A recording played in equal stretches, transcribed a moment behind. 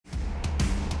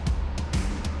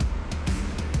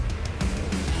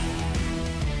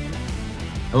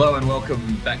Hello and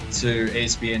welcome back to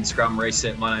ESPN Scrum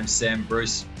Reset. My name's Sam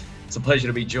Bruce. It's a pleasure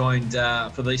to be joined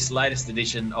for this latest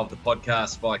edition of the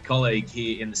podcast by a colleague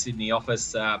here in the Sydney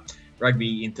office,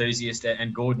 rugby enthusiast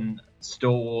and Gordon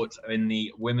stalwart in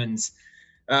the women's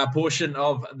portion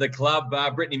of the club.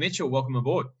 Brittany Mitchell, welcome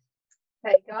aboard.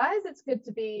 Hey guys, it's good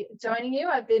to be joining you.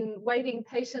 I've been waiting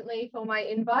patiently for my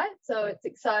invite, so it's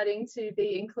exciting to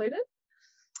be included.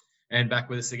 And back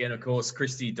with us again, of course,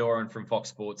 Christy Doran from Fox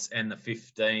Sports and the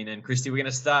 15. And Christy, we're going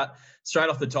to start straight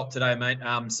off the top today, mate.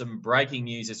 Some breaking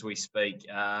news as we speak.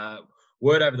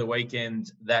 Word over the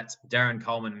weekend that Darren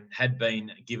Coleman had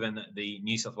been given the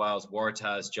New South Wales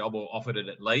Waratahs job, or offered it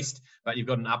at least. But you've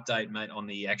got an update, mate, on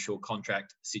the actual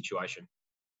contract situation.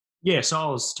 Yes, I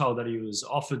was told that he was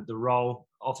offered the role,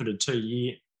 offered a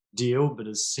 2-year deal, but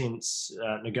has since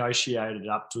negotiated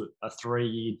up to a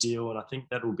 3-year deal. And I think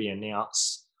that will be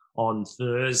announced on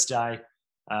Thursday,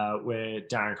 where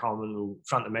Darren Coleman will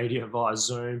front the media via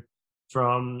Zoom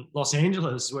from Los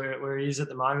Angeles, where he is at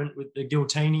the moment, with the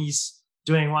Giltinis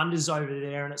doing wonders over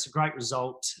there. And it's a great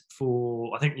result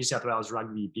for, I think, New South Wales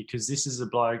rugby, because this is a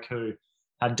bloke who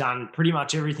had done pretty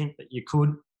much everything that you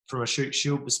could from a Shute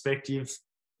Shield perspective.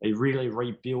 He really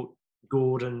rebuilt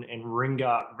Gordon and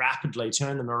Ringer rapidly,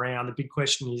 turned them around. The big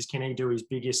question is, can he do his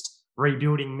biggest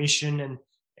rebuilding mission and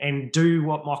do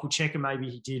what Michael Cheika maybe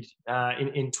he did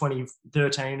in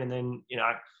 2013, and then,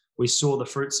 we saw the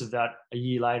fruits of that a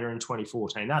year later in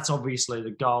 2014. That's obviously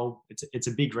the goal. It's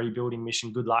a big rebuilding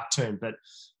mission. Good luck to him. But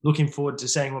looking forward to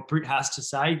seeing what Britt has to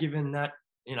say, given that,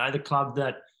 the club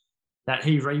that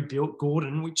he rebuilt,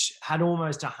 Gordon, which had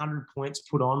almost 100 points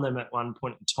put on them at one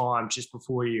point in time just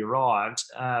before he arrived,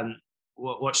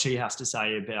 what she has to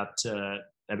say about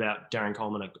Darren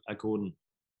Coleman at Gordon.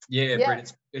 Yeah,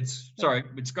 Brett,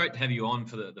 it's great to have you on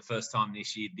for the first time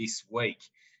this week,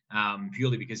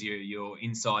 purely because your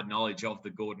inside knowledge of the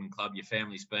Gordon club. Your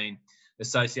family's been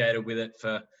associated with it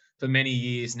for many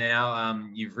years now.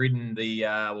 You've ridden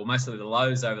mostly the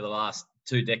lows over the last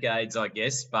 2 decades, I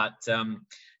guess, but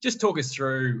just talk us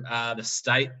through the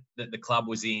state that the club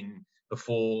was in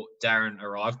before Darren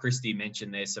arrived. Christy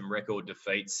mentioned there's some record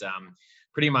defeats,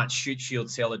 pretty much Shute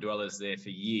Shield cellar dwellers there for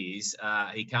years.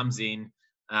 He comes in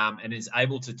and is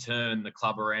able to turn the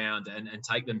club around and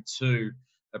take them to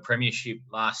a premiership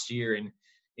last year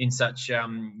in such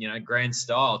grand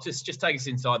style. Just take us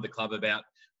inside the club about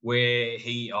where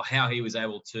how he was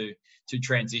able to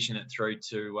transition it through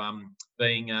to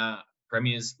being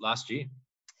premiers last year.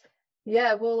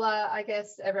 Yeah, well, I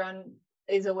guess everyone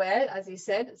is aware, as you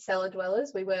said, cellar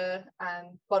dwellers. We were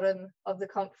bottom of the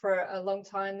comp for a long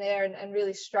time there and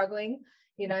really struggling.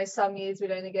 Some years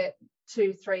we'd only get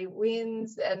 2-3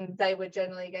 wins, and they were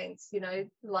generally against, the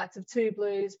likes of Two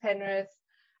Blues, Penrith,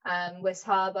 West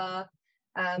Harbour.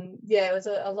 It was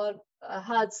a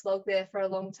hard slog there for a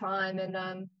long time. And,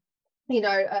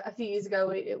 a few years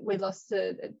ago, we lost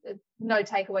to no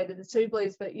takeaway to the Two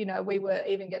Blues, but, we were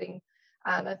even getting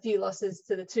a few losses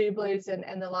to the Two Blues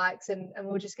and the likes, and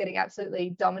we were just getting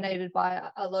absolutely dominated by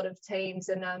a lot of teams.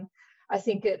 And I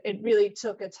think it really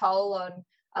took a toll on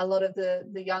a lot of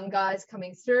the young guys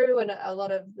coming through, and a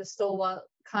lot of the stalwart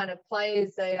kind of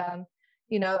players. They,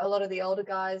 a lot of the older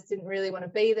guys didn't really want to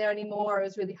be there anymore. It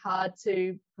was really hard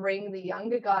to bring the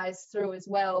younger guys through as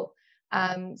well.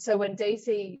 So when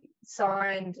DC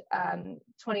signed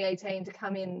 2018 to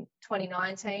come in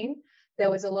 2019,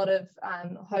 there was a lot of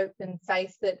hope and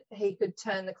faith that he could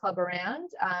turn the club around.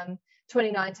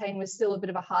 2019 was still a bit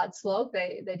of a hard slog.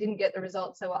 They didn't get the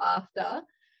results they were after.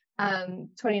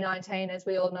 2019, as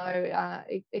we all know,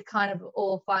 it kind of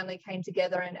all finally came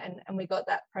together and we got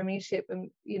that premiership, and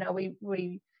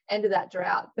we ended that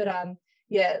drought. But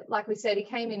like we said, he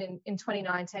came in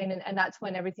 2019, and that's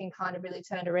when everything kind of really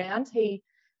turned around.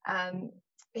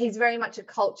 He's very much a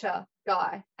culture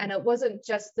guy, and it wasn't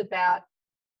just about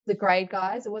the grade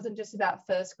guys. It wasn't just about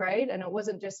first grade, and it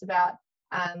wasn't just about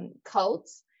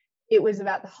Colts. It was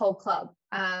about the whole club.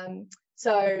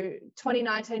 So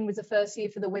 2019 was the first year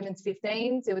for the women's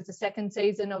 15s. It was the second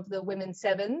season of the women's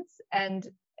 7s, and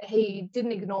he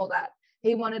didn't ignore that.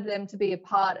 He wanted them to be a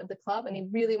part of the club, and he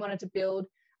really wanted to build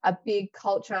a big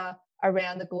culture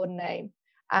around the Gordon name.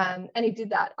 And he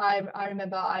did that. I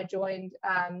remember I joined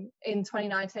in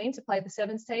 2019 to play the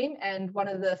 7s team, and one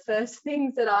of the first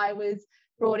things that I was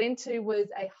brought into was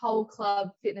a whole club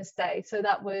fitness day. So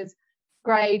that was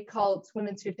grade, Colts,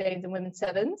 women's 15s and women's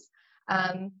 7s.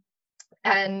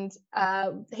 And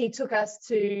he took us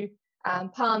to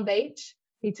Palm Beach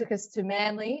he took us to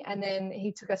Manly, and then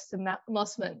he took us to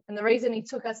Mossman. And the reason he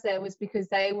took us there was because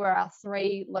they were our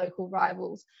 3 local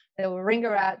rivals. They were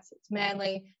Warringah Rats, it's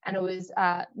Manly, and it was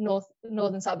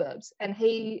northern suburbs. And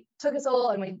he took us all,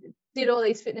 and we did all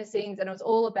these fitness things, and it was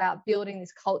all about building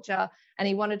this culture. And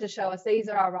he wanted to show us these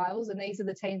are our rivals, and these are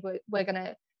the teams we're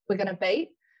gonna beat.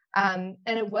 And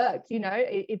it worked.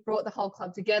 It brought the whole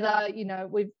club together.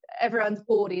 Everyone's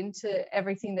bought into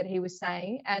everything that he was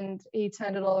saying, and he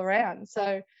turned it all around.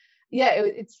 So yeah,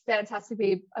 it's fantastic to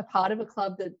be a part of a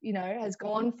club that has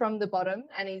gone from the bottom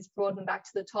and he's brought them back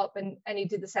to the top. And he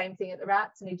did the same thing at the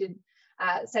Rats, and he did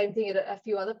same thing at a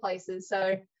few other places.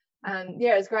 So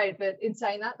yeah, it was great. But in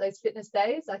saying that, those fitness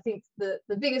days, I think the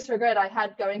biggest regret I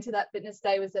had going to that fitness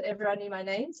day was that everyone knew my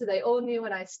name, so they all knew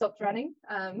when I stopped running.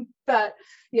 But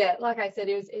yeah, like I said,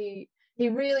 he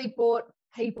really brought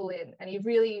people in, and he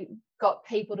really got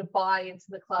people to buy into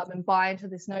the club and buy into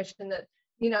this notion that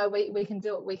we can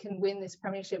do it, we can win this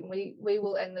premiership, and we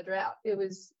will end the drought. It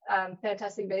was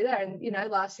fantastic to be there.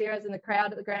 And last year I was in the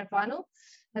crowd at the grand final,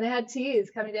 and I had tears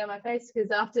coming down my face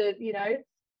because after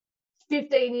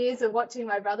 15 years of watching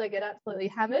my brother get absolutely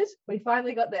hammered, we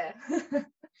finally got there.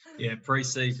 Yeah,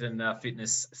 pre-season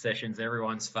fitness sessions,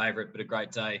 everyone's favourite, but a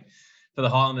great day for the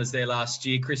Highlanders there last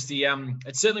year. Christy,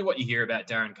 it's certainly what you hear about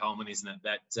Darren Coleman, isn't it?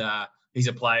 That he's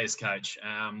a player's coach.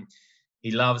 He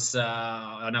loves,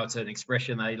 I know it's an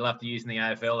expression that he loved to use in the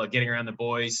AFL, getting around the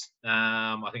boys.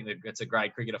 I think that's a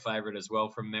great cricketer favourite as well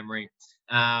from memory.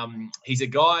 He's a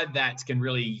guy that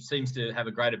seems to have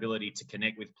a great ability to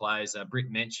connect with players.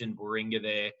 Britt mentioned Warringah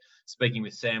there, speaking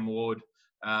with Sam Ward,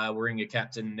 Warringah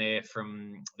captain there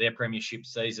from their premiership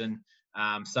season,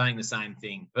 saying the same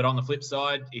thing. But on the flip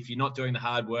side, if you're not doing the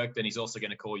hard work, then he's also going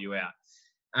to call you out.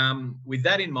 With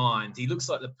that in mind, he looks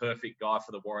like the perfect guy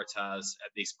for the Waratahs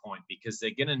at this point, because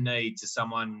they're going to need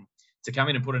someone to come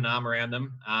in and put an arm around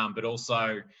them, but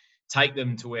also take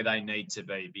them to where they need to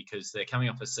be, because they're coming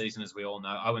off a season, as we all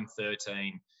know,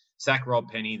 0-13. Sack Rob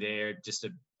Penny there, just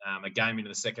a game into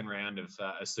the second round of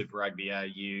Super Rugby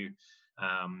AU.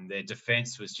 Their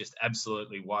defence was just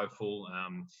absolutely woeful.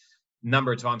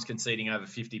 Number of times conceding over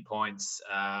 50 points.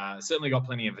 Certainly got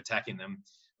plenty of attack in them.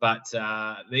 But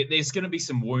there's going to be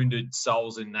some wounded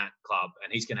souls in that club,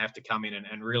 and he's going to have to come in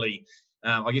and really,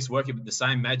 I guess, work with the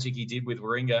same magic he did with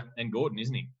Warringah and Gordon,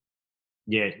 isn't he?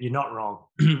 Yeah, you're not wrong.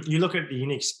 You look at the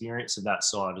inexperience of that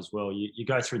side as well. You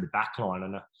go through the back line,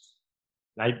 and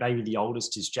maybe the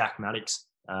oldest is Jack Maddox,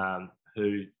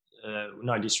 who,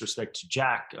 no disrespect to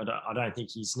Jack, I don't think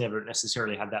he's never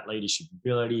necessarily had that leadership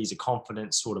ability. He's a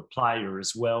confident sort of player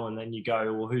as well. And then you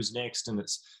go, well, who's next? And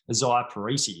it's Isaiah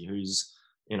Parisi, who's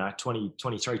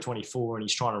 23, 24, and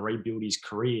he's trying to rebuild his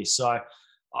career. So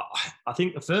I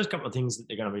think the first couple of things that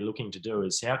they're going to be looking to do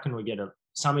is how can we get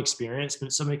some experience,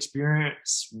 but some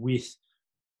experience with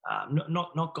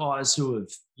not guys who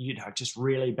have just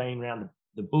really been around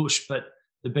the bush, but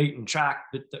the beaten track,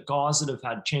 but the guys that have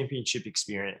had championship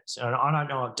experience. And I don't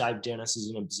know if Dave Dennis is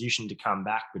in a position to come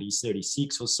back, but he's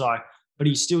 36 or so, but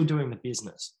he's still doing the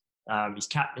business. He's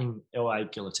captaining LA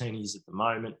Guillotines at the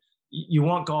moment. You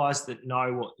want guys that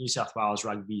know what New South Wales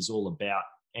rugby is all about,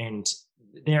 and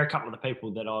they're a couple of the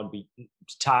people that I'd be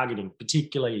targeting,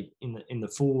 particularly in the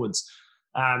forwards.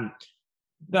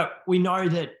 But we know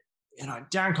that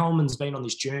Darren Coleman's been on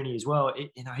this journey as well.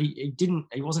 He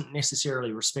wasn't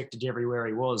necessarily respected everywhere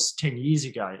he was 10 years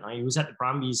ago. He was at the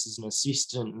Brumbies as an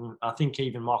assistant, and I think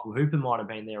even Michael Hooper might have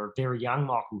been there, a very young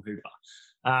Michael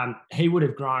Hooper. He would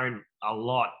have grown a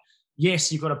lot.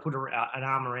 Yes, you've got to put an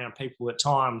arm around people at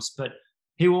times, but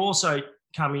he will also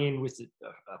come in with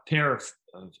a pair of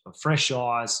fresh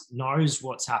eyes, knows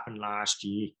what's happened last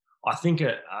year. I think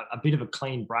a bit of a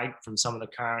clean break from some of the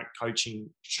current coaching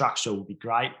structure will be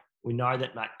great. We know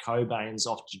that Matt Cobain's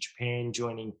off to Japan,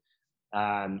 joining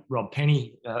Rob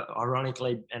Penny,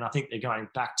 ironically, and I think they're going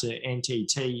back to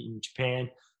NTT in Japan.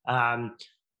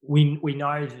 We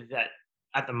know that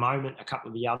at the moment, a couple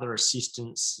of the other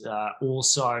assistants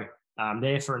also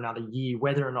there for another year.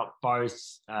 Whether or not both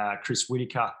Chris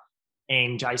Whittaker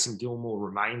and Jason Gilmore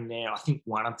remain there, I think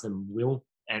one of them will,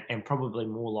 and probably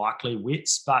more likely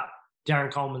Wits. But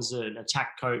Darren Coleman's an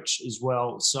attack coach as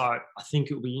well, so I think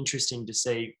it'll be interesting to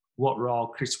see what role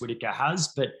Chris Whittaker has.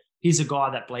 But he's a guy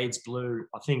that bleeds blue.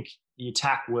 I think the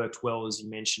attack worked well, as you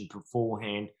mentioned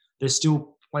beforehand. There's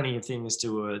still plenty of things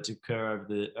to occur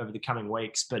over the coming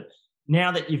weeks, but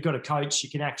now that you've got a coach, you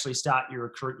can actually start your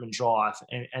recruitment drive,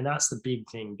 and that's the big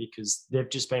thing, because they've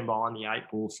just been behind the 8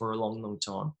 ball for a long, long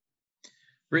time.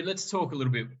 Britt, let's talk a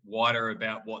little bit wider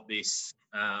about what this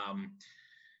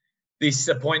This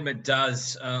appointment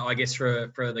does, I guess,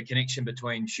 for the connection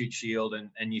between Shute Shield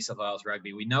and New South Wales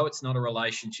Rugby. We know it's not a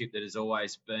relationship that has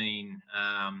always been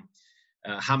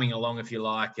humming along, if you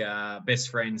like. Best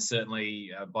friends,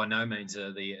 certainly by no means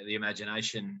the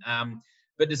imagination.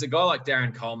 But there's a guy like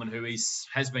Darren Coleman who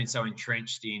has been so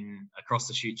entrenched in across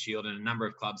the Shute Shield and a number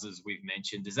of clubs, as we've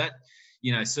mentioned. Does that,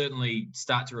 certainly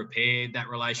start to repair that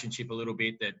relationship a little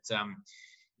bit? That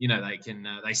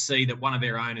they see that one of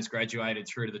their own has graduated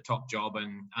through to the top job,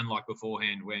 and unlike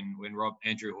beforehand when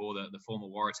Andrew Hoare, the former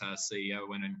Waratahs CEO,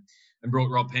 went and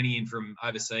brought Rob Penny in from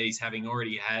overseas, having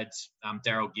already had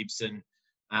Daryl Gibson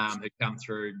who come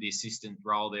through the assistant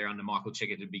role there under Michael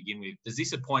Cheika to begin with. Does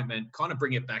this appointment kind of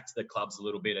bring it back to the clubs a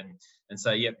little bit and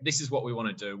say, yep, this is what we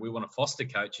want to do. We want to foster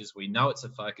coaches. We know it's a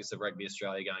focus of Rugby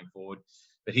Australia going forward,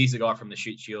 but here's a guy from the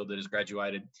Shute Shield that has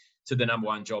graduated to the number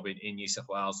one job in New South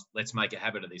Wales. Let's make a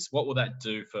habit of this. What will that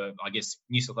do for, I guess,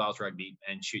 New South Wales Rugby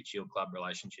and Shute Shield club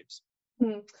relationships?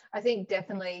 I think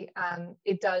definitely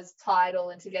it does tie it all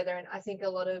in together. And I think a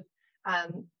lot of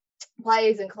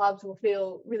players and clubs will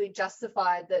feel really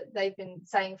justified that they've been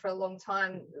saying for a long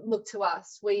time, look to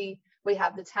us. We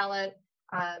have the talent,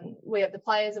 we have the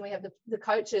players, and we have the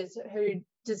coaches who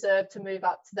deserve to move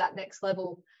up to that next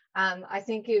level. I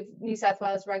think if New South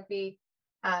Wales Rugby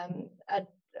are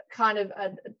kind of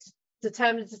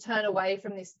determined to turn away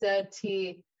from this third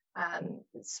tier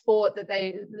sport,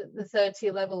 the third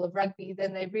tier level of rugby,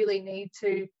 then they really need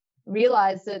to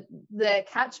realise that their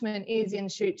catchment is in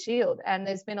Shute Shield, and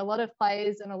there's been a lot of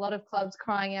players and a lot of clubs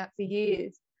crying out for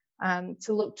years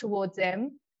to look towards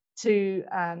them to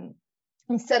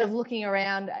instead of looking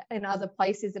around in other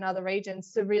places in other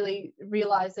regions, to really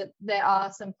realise that there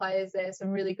are some players there, some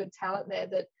really good talent there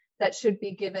that should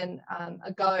be given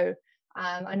a go.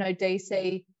 I know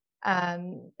DC,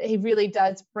 he really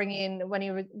does bring in,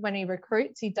 when he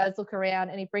recruits, he does look around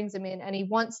and he brings them in and he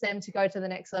wants them to go to the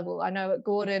next level. I know at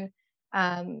Gordon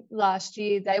last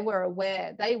year, they were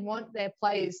aware they want their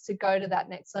players to go to that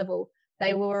next level.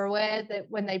 They were aware that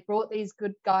when they brought these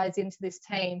good guys into this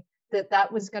team,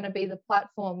 that was going to be the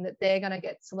platform that they're going to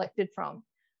get selected from.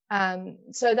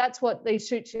 So that's what these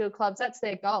Shute Shield clubs, that's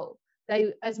their goal.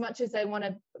 They, as much as they want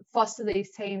to foster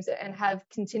these teams and have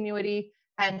continuity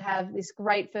and have this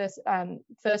great first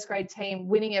grade team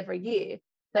winning every year,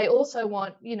 they also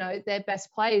want, their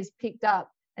best players picked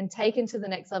up and taken to the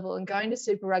next level and going to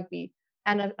Super Rugby.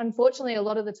 And unfortunately, a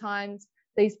lot of the times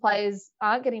these players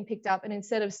aren't getting picked up, and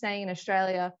instead of staying in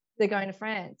Australia, they're going to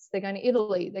France, they're going to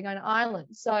Italy, they're going to Ireland.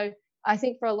 So I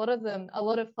think for a lot of them, a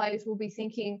lot of players will be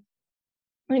thinking,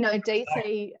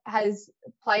 DC has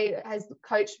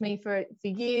coached me for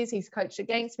years. He's coached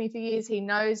against me for years. He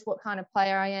knows what kind of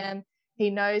player I am. He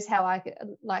knows how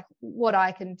what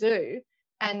I can do.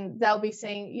 And they'll be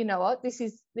saying, you know what, this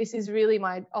is really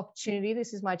my opportunity.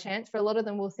 This is my chance. For a lot of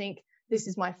them will think this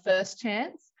is my first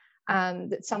chance,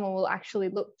 that someone will actually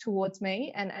look towards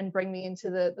me and bring me into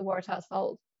the Waratahs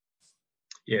fold.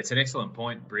 Yeah, it's an excellent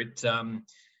point, Britt.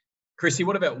 Chrissy,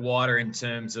 what about wider in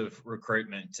terms of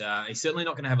recruitment? He's certainly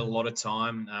not going to have a lot of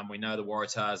time. We know the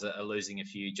Waratahs are losing a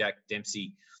few. Jack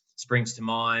Dempsey springs to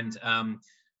mind.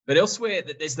 But elsewhere,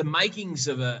 there's the makings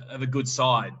of a good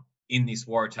side in this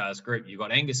Waratahs group. You've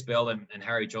got Angus Bell and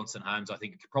Harry Johnson Holmes, I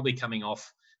think, probably coming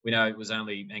off. We know it was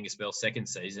only Angus Bell's second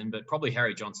season, but probably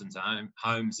Harry Johnson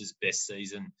Holmes' best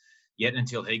season yet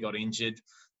until he got injured.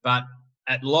 But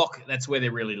at lock, that's where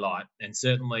they're really light. And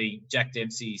certainly Jack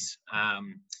Dempsey's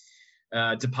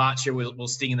departure will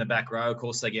sting in the back row. Of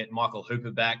course, they get Michael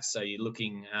Hooper back, so you're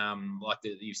looking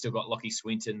you've still got Lockie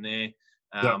Swinton there.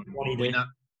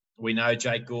 We know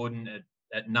Jake Gordon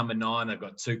at number 9. They've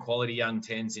got 2 quality young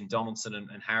 10s in Donaldson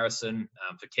and Harrison.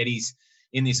 For Keddies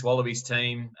in this Wallabies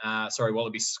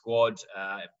Wallabies squad.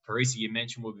 Parisi, you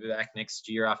mentioned, will be back next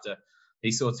year after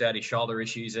he sorts out his shoulder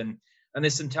issues. And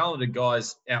there's some talented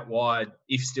guys out wide,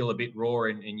 if still a bit raw,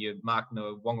 in your Mark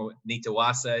Nwongo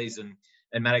Nitawases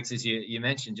and Maddox, as you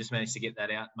mentioned, just managed to get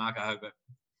that out. Mark, I hope it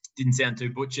didn't sound too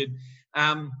butchered.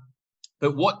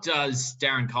 But what does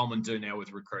Darren Coleman do now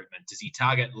with recruitment? Does he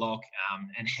target lock?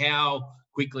 And how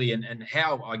quickly and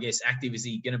how, I guess, active is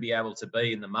he going to be able to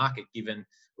be in the market, given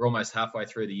we're almost halfway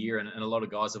through the year and a lot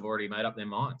of guys have already made up their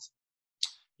minds?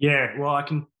 Yeah, well, I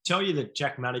can tell you that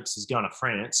Jack Maddox is going to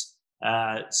France.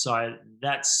 So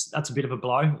that's a bit of a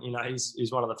blow.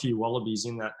 He's one of the few Wallabies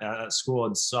in that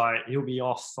squad. So he'll be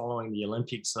off following the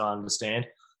Olympics, I understand.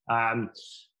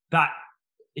 But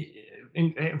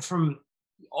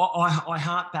I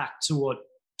hark back to what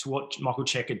Michael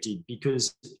Cheika did,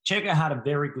 because Cheika had a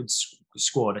very good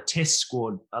squad, a test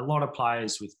squad, a lot of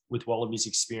players with Wallabies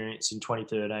experience in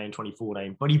 2013,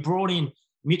 2014. But he brought in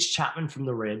Mitch Chapman from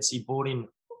the Reds. He brought in,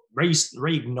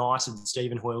 reignited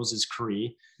Stephen Hoyles' career.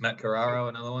 Matt Carraro,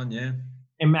 another one, yeah.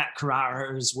 And Matt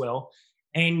Carraro as well.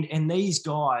 And these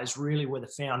guys really were the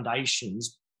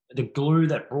foundations, the glue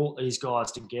that brought these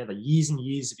guys together, years and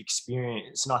years of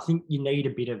experience. And I think you need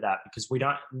a bit of that because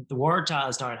the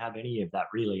Waratahs don't have any of that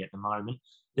really at the moment.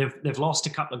 They've lost a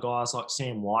couple of guys like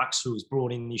Sam Wykes, who was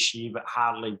brought in this year but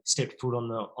hardly stepped foot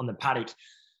on the paddock.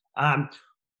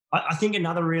 I think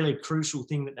another really crucial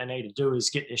thing that they need to do is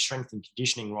get their strength and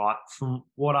conditioning right. From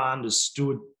what I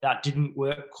understood, that didn't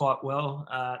work quite well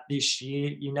this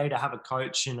year. You need to have a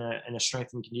coach and a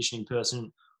strength and conditioning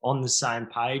person on the same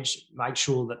page, make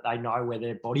sure that they know where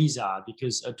their bodies are,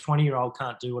 because a 20-year-old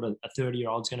can't do what a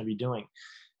 30-year-old's going to be doing.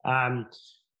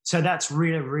 So that's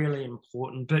really, really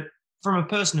important. But from a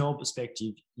personnel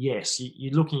perspective, yes,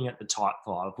 you're looking at the type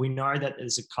 5. We know that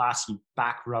there's a classy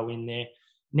back row in there.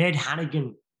 Ned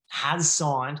Hannigan has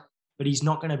signed, but he's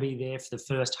not going to be there for the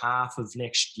first half of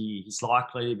next year. He's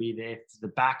likely to be there for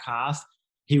the back half.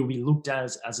 He will be looked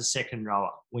at as a second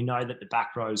rower. We know that the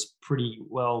back row is pretty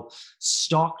well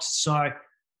stocked, so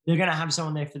they're going to have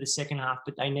someone there for the second half,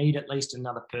 but they need at least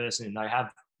another person. They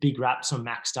have big raps on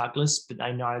Max Douglas, but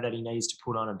they know that he needs to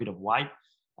put on a bit of weight.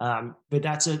 But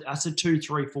that's a 2,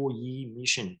 3, 4 year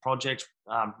mission project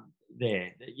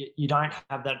there. You don't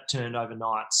have that turned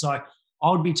overnight. So I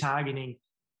would be targeting,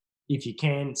 if you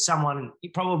can, someone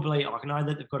probably, I know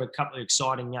that they've got a couple of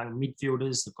exciting young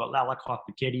midfielders. They've got Lalakai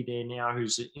Piketty there now,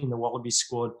 who's in the Wallaby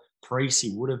squad. Priest, he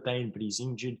would have been, but he's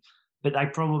injured. But they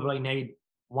probably need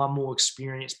one more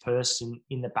experienced person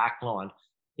in the back line.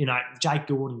 You know, Jake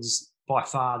Gordon's by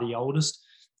far the oldest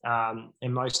and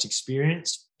most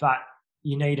experienced, but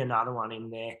you need another one in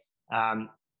there.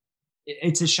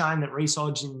 It's a shame that Reece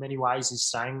Hodge in many ways is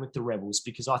staying with the Rebels,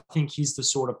 because I think he's the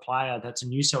sort of player that's a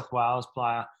New South Wales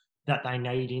player that they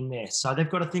need in there. So they've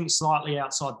got to think slightly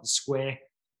outside the square.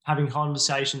 Having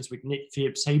conversations with Nick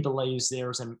Phipps, he believes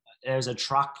there's a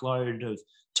truckload of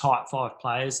type 5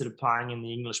 players that are playing in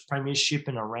the English Premiership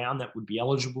and around that would be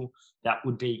eligible, that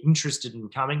would be interested in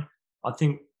coming. I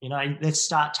think, let's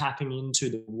start tapping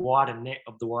into the wider net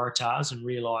of the Waratahs and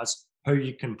realise who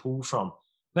you can pull from.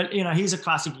 But, here's a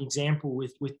classic example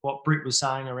with what Britt was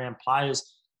saying around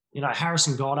players.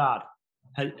 Harrison Goddard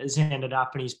has ended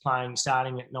up and he's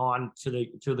starting at 9 for the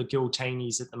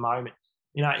Giltinis at the moment.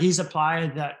 He's a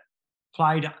player that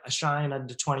played Australian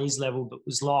under 20s level but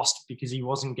was lost because he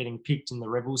wasn't getting picked in the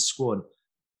Rebels squad.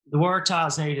 The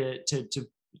Waratahs need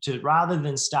to rather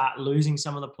than start losing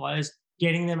some of the players,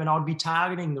 getting them, and I'd be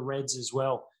targeting the Reds as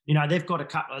well. They've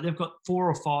got 4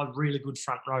 or 5 really good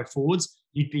front row forwards.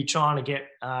 You'd be trying to get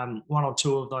 1 or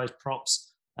 2 of those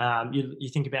props. You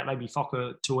think about maybe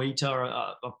Foka Tuita, or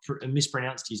I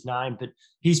mispronounced his name, but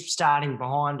he's starting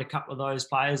behind a couple of those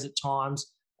players at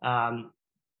times.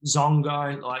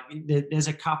 Zongo, there's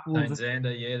a couple of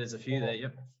Xander, yeah, there's a few there,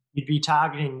 yep. You'd be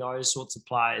targeting those sorts of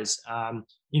players.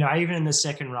 Even in the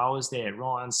second rowers there,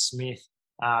 Ryan Smith,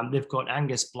 they've got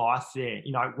Angus Blythe there.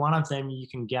 One of them you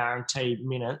can guarantee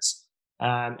minutes.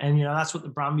 And that's what the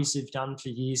Brumbies have done for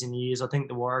years and years. I think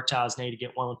the Waratahs need to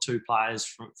get 1 or 2 players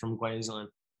from Queensland.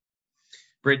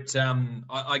 Britt,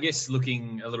 I guess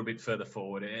looking a little bit further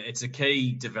forward, it's a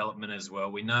key development as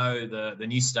well. We know the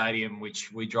new stadium,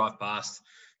 which we drive past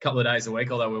a couple of days a week,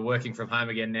 although we're working from home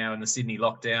again now in the Sydney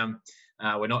lockdown.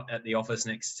 We're not at the office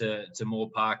next to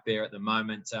Moore Park there at the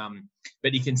moment.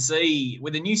 But you can see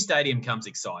with the new stadium comes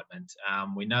excitement.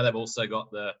 We know they've also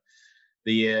got the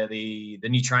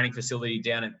new training facility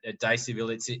down at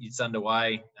Daceyville. It's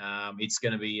underway. It's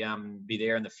going to be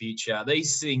there in the future.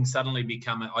 These things suddenly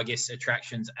become, I guess,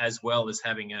 attractions, as well as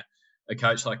having a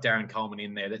coach like Darren Coleman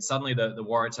in there. That suddenly the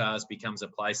Waratahs becomes a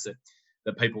place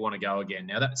that people want to go again.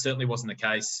 Now, that certainly wasn't the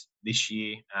case this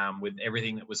year with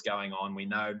everything that was going on. We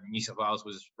know New South Wales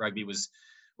rugby was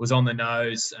on the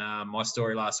nose. My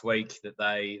story last week that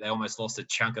they almost lost a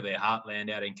chunk of their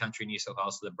heartland out in country New South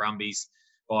Wales to the Brumbies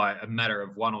by a matter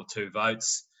of 1 or 2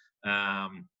 votes.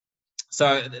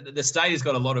 So the state has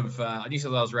got a lot of, New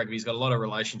South Wales rugby's got a lot of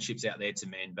relationships out there to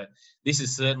mend, but this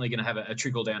is certainly going to have a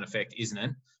trickle-down effect, isn't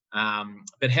it?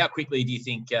 But how quickly do you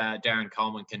think Darren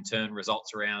Coleman can turn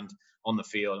results around on the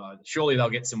field? Surely they'll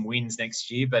get some wins next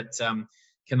year, but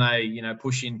can they,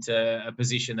 push into a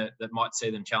position that might see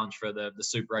them challenge for the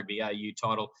Super Rugby AU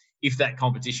title if that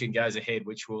competition goes ahead,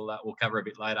 which we'll cover a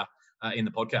bit later in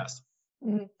the podcast?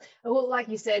 Mm-hmm. Well, like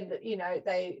you said,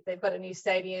 they've got a new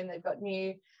stadium, they've got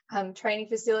new training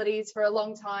facilities. For a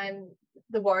long time,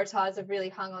 the Waratahs have really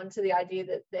hung on to the idea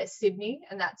that they're Sydney,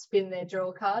 and that's been their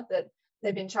draw card, that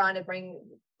they've been trying to bring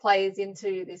players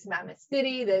into this mammoth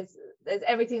city. There's there's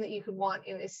everything that you could want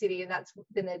in this city, and that's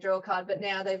been their draw card. But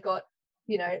now they've got,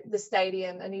 you know, the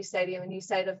stadium, a new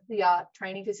state-of-the-art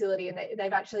training facility, and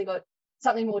they've actually got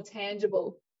something more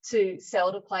tangible to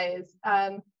sell to players.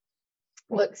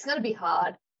 Look, it's going to be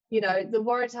hard. You know, the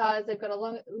Waratahs, they've got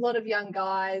a lot of young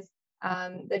guys.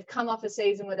 They've come off a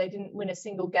season where they didn't win a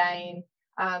single game.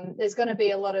 There's going to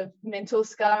be a lot of mental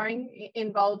scarring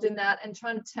involved in that, and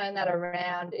trying to turn that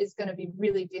around is going to be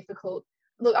really difficult.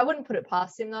 Look, I wouldn't put it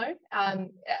past him, though.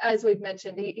 As we've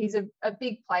mentioned, he's a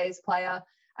big players player.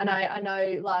 And I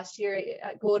know last year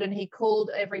at Gordon, he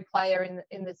called every player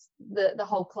in the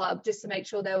whole club just to make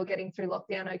sure they were getting through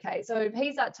lockdown okay. So if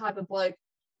he's that type of bloke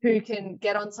who can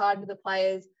get on side with the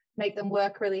players, make them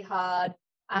work really hard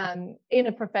in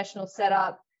a professional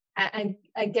setup, and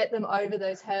get them over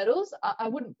those hurdles, I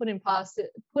wouldn't put it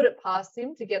past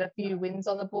him to get a few wins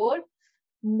on the board.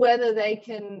 Whether they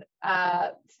can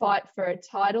fight for a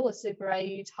title, a Super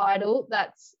AU title,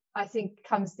 that's, I think,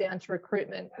 comes down to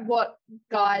recruitment, what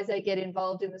guys they get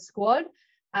involved in the squad.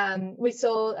 We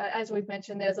saw, as we've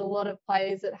mentioned, there's a lot of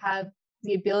players that have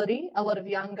the ability, a lot of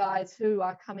young guys who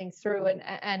are coming through,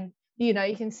 and you know,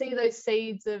 you can see those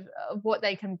seeds of what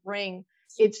they can bring.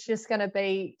 It's just going to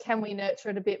be, can we nurture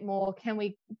it a bit more? Can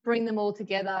we bring them all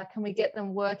together? Can we get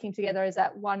them working together as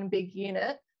that one big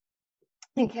unit?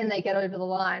 And can they get over the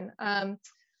line?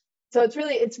 So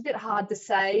it's a bit hard to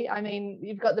say. I mean,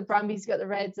 you've got the Brumbies, you've got the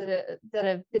Reds that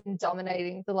have been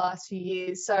dominating the last few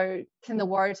years. So can the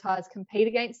Waratahs compete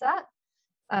against that?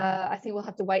 I think we'll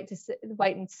have to wait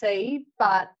and see.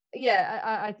 But yeah,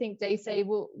 I think DC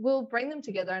will bring them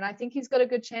together, and I think he's got a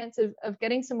good chance of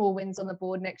getting some more wins on the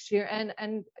board next year.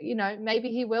 And you know, maybe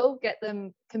he will get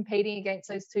them competing against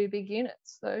those two big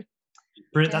units. So.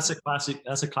 Brett, that's a classic.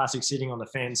 That's a classic sitting on the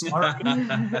fence.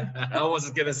 I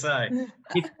wasn't going to say.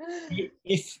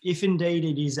 If indeed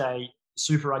it is a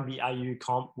Super Rugby AU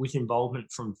comp with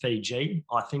involvement from Fiji,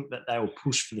 I think that they will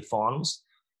push for the finals.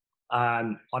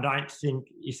 I don't think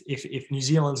if New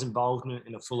Zealand's involvement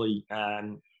in a fully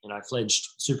fledged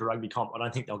Super Rugby comp, I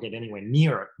don't think they'll get anywhere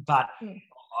near it. But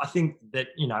I think that,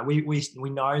 you know, we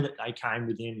know that they came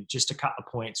within just a couple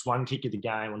of points, one kick of the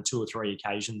game on 2 or 3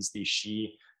 occasions this year.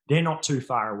 They're not too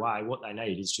far away. What they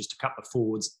need is just a couple of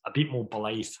forwards, a bit more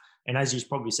belief, and as you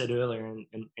probably said earlier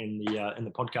in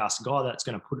the podcast, a guy that's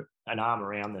going to put an arm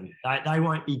around them. They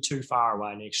won't be too far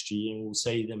away next year, and we'll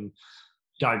see them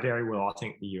go very well, I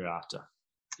think, the year after.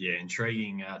 Yeah,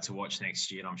 intriguing to watch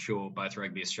next year. And I'm sure both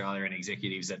Rugby Australia and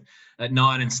executives at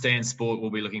Nine and Stan Sport will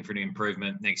be looking for an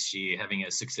improvement next year. Having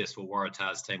a successful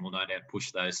Waratahs team will no doubt push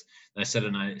those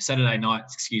Saturday night,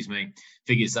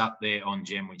 figures up there on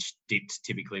Gem, which dipped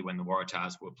typically when the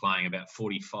Waratahs were playing about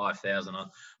 45,000,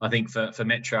 I think, for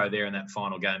Metro there in that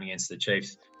final game against the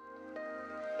Chiefs.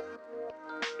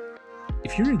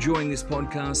 If you're enjoying this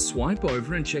podcast, swipe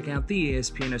over and check out the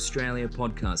ESPN Australia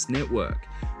Podcast Network.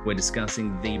 We're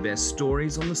discussing the best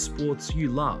stories on the sports you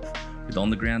love, with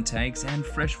on-the-ground takes and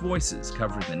fresh voices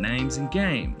covering the names and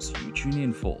games you tune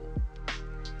in for.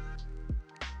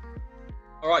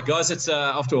 All right, guys, it's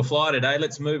off to a fly today.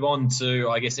 Let's move on to,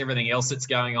 I guess, everything else that's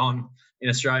going on in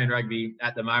Australian rugby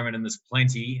at the moment, and there's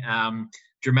plenty.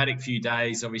 Dramatic few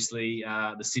days, obviously,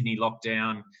 the Sydney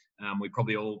lockdown. We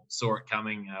probably all saw it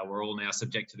coming. We're all now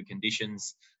subject to the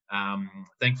conditions.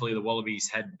 Thankfully, the Wallabies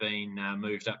had been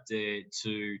moved up there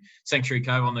to Sanctuary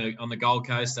Cove on the Gold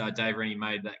Coast. Dave Rennie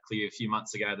made that clear a few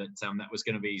months ago that that was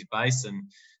going to be his base. And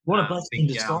what a blessing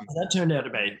that turned out to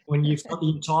be, when you've got the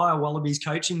entire Wallabies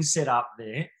coaching set up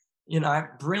there. You know,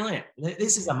 brilliant.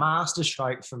 This is a master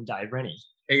stroke from Dave Rennie.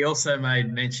 He also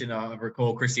made mention, I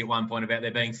recall, Christy, at one point about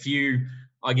there being few,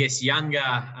 I guess, younger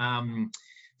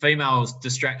females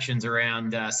distractions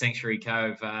around Sanctuary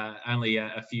Cove. Only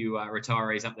a few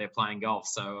retirees up there playing golf,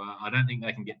 so I don't think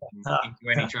they can get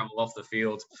into any trouble off the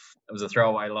field. That was a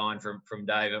throwaway line from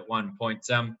Dave at one point.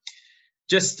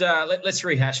 Let's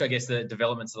rehash, I guess, the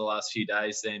developments of the last few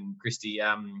days then, Christy.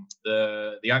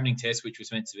 The opening test, which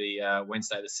was meant to be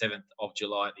Wednesday the 7th of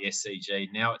July at the SCG,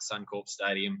 now at Suncorp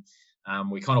Stadium.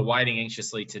 We're kind of waiting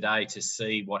anxiously today to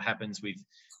see what happens with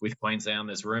Queensland.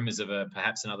 There's rumours of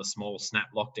perhaps another small snap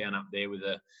lockdown up there with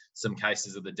some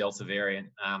cases of the Delta variant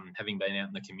having been out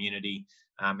in the community.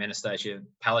 Anastasia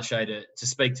Palaszczuk to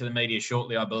speak to the media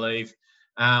shortly, I believe.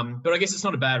 But I guess it's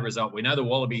not a bad result. We know the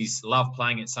Wallabies love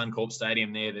playing at Suncorp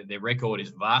Stadium there. That their record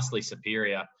is vastly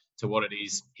superior to what it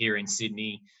is here in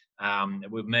Sydney.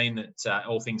 It would mean that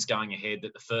all things going ahead,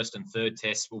 that the first and third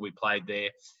tests will be played there.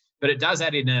 But it does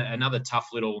add in another tough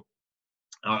little,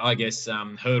 I guess,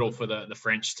 hurdle for the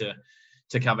French to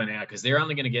to cover now, because they're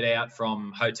only going to get out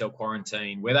from hotel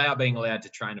quarantine, where they are being allowed to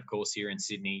train, of course, here in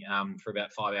Sydney for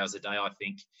about 5 hours a day, I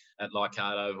think, at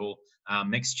Leichhardt Oval.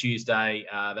 Next Tuesday,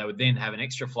 they would then have an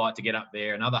extra flight to get up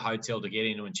there, another hotel to get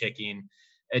into and check in.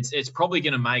 It's probably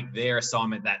going to make their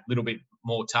assignment that little bit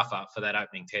more tougher for that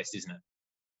opening test, isn't it?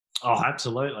 Oh,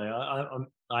 absolutely.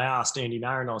 I asked Andy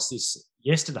Marinos this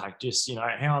yesterday, just,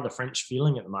 how are the French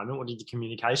feeling at the moment? What have the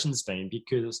communications been?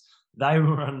 Because they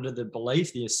were under the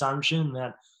belief, the assumption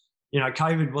that,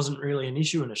 COVID wasn't really an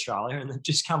issue in Australia, and they've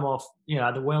just come off,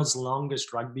 the world's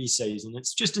longest rugby season.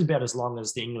 It's just about as long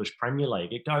as the English Premier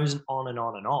League. It goes on and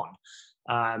on and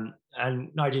on.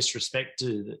 And no disrespect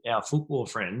to our football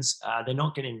friends, they're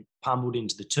not getting pummeled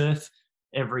into the turf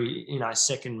every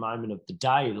second moment of the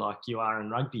day like you are in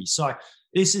rugby. So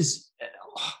this is,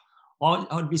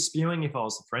 I'd be spewing if I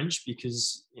was the French,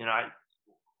 because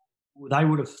they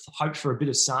would have hoped for a bit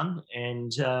of sun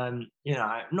and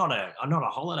not a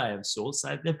holiday of sorts.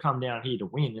 They've come down here to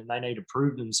win, and they need to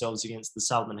prove themselves against the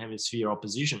Southern Hemisphere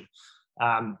opposition.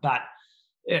 But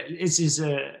it's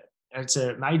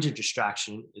a major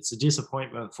distraction. It's a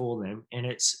disappointment for them, and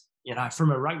it's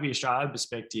from a Rugby Australia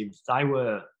perspective,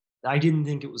 they didn't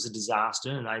think it was a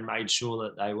disaster, and they made sure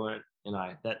that they weren't,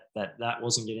 that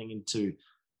wasn't getting into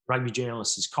rugby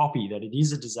journalists' copy, that it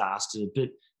is a disaster. But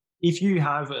if you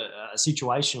have a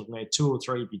situation where 2 or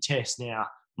 3 of your tests now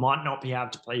might not be able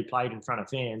to be played in front of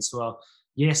fans, well,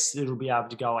 yes, it'll be able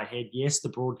to go ahead. Yes, the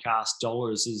broadcast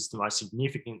dollars is the most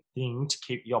significant thing to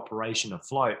keep the operation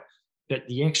afloat. But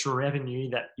the extra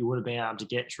revenue that you would have been able to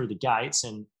get through the gates,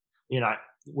 and,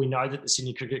 we know that the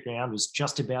Sydney Cricket Ground was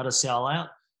just about a sellout.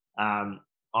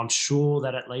 I'm sure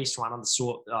that at least one of the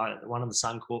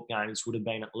Suncorp games would have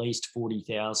been at least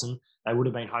 40,000. They would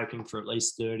have been hoping for at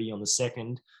least 30 on the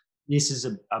second. This is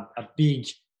a big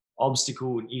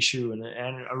obstacle and issue, and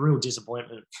a real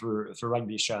disappointment for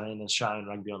Rugby Australia and Australian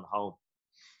rugby on the whole.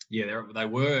 Yeah, they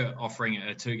were offering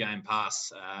a 2-game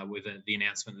pass with the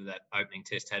announcement that opening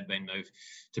test had been moved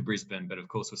to Brisbane. But, of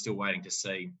course, we're still waiting to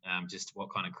see just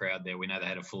what kind of crowd there. We know they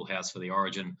had a full house for the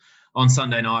Origin on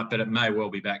Sunday night, but it may well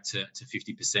be back to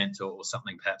 50% or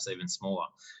something perhaps even smaller.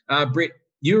 Britt,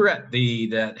 you were at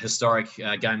that historic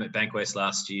game at Bankwest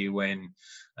last year when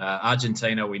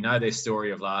Argentina, we know their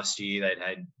story of last year. They'd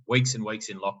had weeks and weeks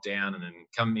in lockdown and then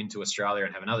come into Australia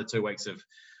and have another 2 weeks of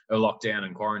lockdown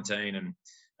and quarantine.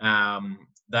 And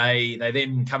they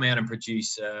then come out and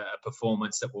produce a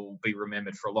performance that will be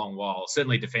remembered for a long while,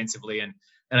 certainly defensively and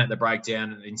at the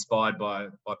breakdown, inspired by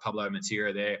Pablo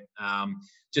Matera there.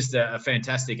 Just a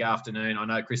fantastic afternoon. I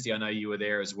know, Christy, I know you were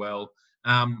there as well.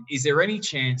 Is there any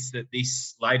chance that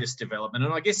this latest development,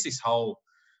 and I guess this whole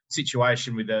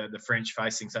situation with the French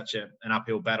facing such an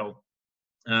uphill battle,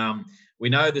 we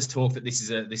know there's talk that this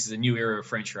is a new era of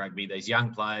French rugby. These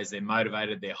young players, they're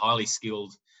motivated, they're highly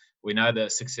skilled. We know the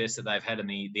success that they've had in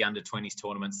the under-20s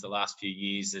tournaments the last few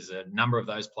years. There's a number of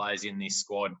those players in this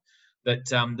squad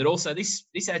that also this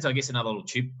adds, I guess, another little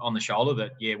chip on the shoulder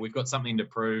that, yeah, we've got something to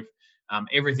prove.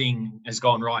 Everything has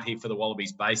gone right here for the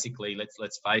Wallabies, basically.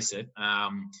 Let's face it.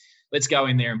 Let's go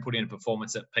in there and put in a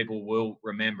performance that people will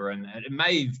remember. And it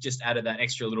may have just added that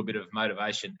extra little bit of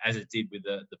motivation, as it did with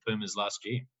the Pumas last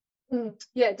year.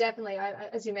 Yeah, definitely.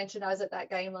 As you mentioned, I was at that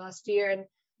game last year, and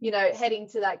heading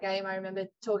to that game, I remember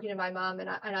talking to my mum, and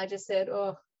I just said,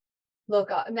 oh,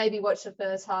 look, maybe watch the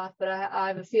first half, but I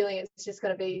have a feeling it's just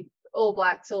going to be All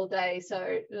Blacks all day.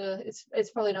 So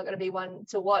it's probably not going to be one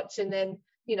to watch. And then,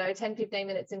 10, 15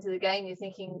 minutes into the game, you're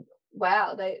thinking,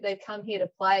 wow, they've come here to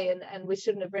play, and we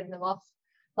shouldn't have written them off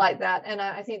like that. And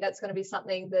I think that's going to be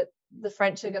something that the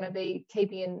French are going to be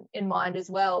keeping in mind as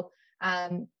well.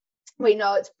 We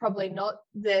know it's probably not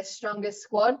their strongest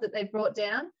squad that they've brought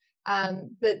down.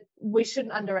 But we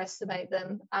shouldn't underestimate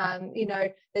them.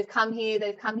 They've come here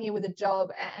with a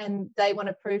job, and they want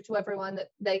to prove to everyone that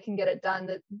they can get it done,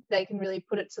 that they can really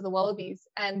put it to the Wallabies.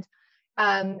 And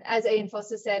as Ian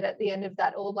Foster said at the end of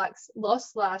that All Blacks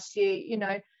loss last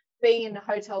year, being in a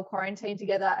hotel quarantine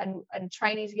together and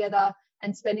training together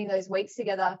and spending those weeks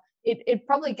together, it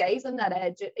probably gave them that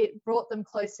edge. It brought them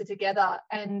closer together.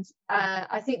 And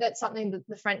I think that's something that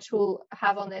the French will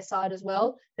have on their side as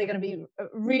well. They're going to be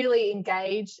really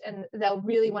engaged, and they'll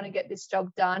really want to get this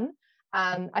job done.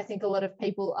 I think a lot of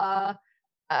people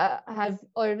have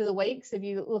over the weeks, if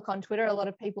you look on Twitter, a lot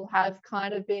of people have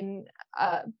kind of been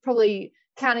probably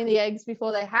counting the eggs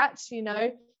before they hatch,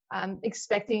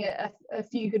 expecting a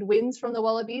few good wins from the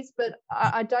Wallabies. But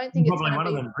I don't think it's probably one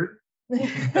of them.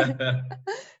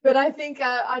 But I think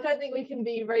I don't think we can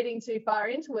be reading too far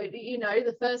into it. You know,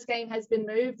 the first game has been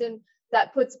moved, and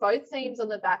that puts both teams on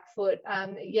the back foot.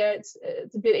 Yeah, it's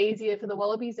a bit easier for the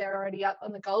Wallabies. They're already up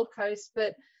on the Gold Coast,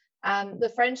 but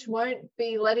the French won't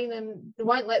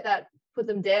let that put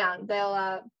them down.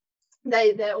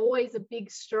 They're always a big,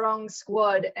 strong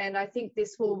squad, and I think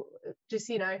this will just,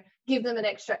 you know, give them an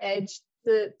extra edge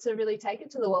to really take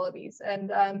it to the Wallabies.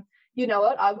 And you know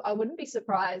what? I wouldn't be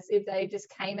surprised if they just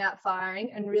came out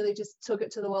firing and really just took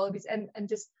it to the Wallabies and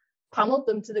just pummeled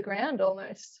them to the ground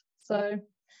almost. So,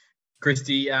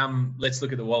 Christy, let's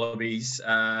look at the Wallabies.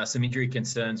 Some injury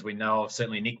concerns we know of.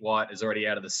 Certainly Nick White is already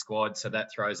out of the squad, so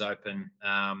that throws open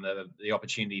the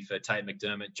opportunity for Tate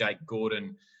McDermott, Jake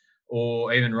Gordon,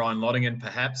 or even Ryan Lonergan,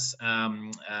 perhaps.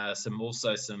 Some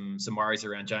worries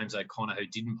around James O'Connor, who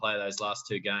didn't play those last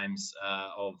two games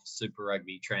of Super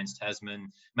Rugby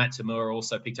Trans-Tasman. Matt Tamura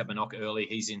also picked up a knock early.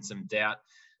 He's in some doubt.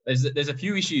 There's a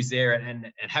few issues there,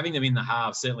 and having them in the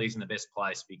halves certainly isn't the best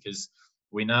place, because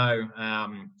we know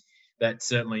that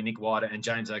certainly Nick White and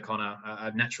James O'Connor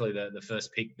are naturally the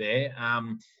first pick there.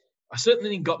 I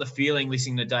certainly got the feeling,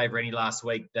 listening to Dave Rennie last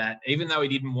week, that even though he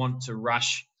didn't want to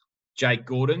rush Jake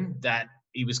Gordon, that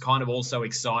he was kind of also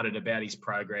excited about his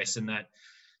progress, and that,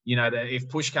 you know, that if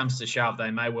push comes to shove,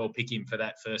 they may well pick him for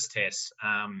that first test,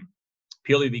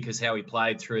 purely because how he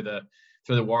played through the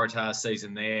Waratahs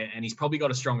season there, and he's probably got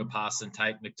a stronger pass than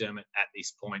Tate McDermott at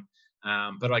this point.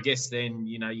 But I guess then,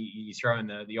 you know, you throw in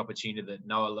the opportunity that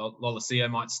Noah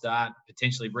Lolesio might start,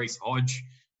 potentially Reece Hodge.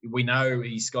 We know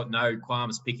he's got no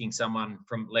qualms picking someone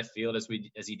from left field as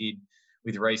he did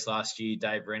with Reece last year.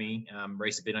 Dave Rennie,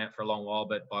 Reece has been out for a long while,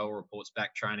 but by all reports,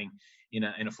 back training in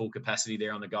a full capacity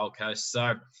there on the Gold Coast.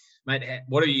 So, mate,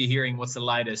 what are you hearing? What's the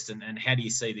latest, and how do you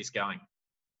see this going?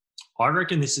 I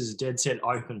reckon this is dead set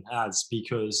open as,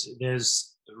 because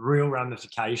there's real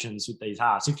ramifications with these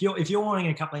halves. If you're wanting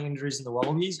a couple of injuries in the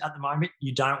Wallabies at the moment,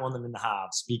 you don't want them in the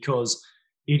halves, because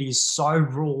it is so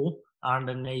raw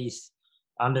underneath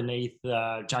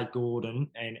Jake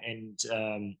Gordon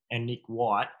and Nick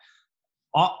White.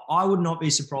 I would not be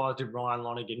surprised if Ryan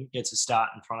Lonergan gets a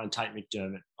start in front of Tate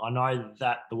McDermott. I know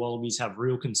that the Wallabies have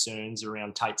real concerns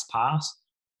around Tate's pass.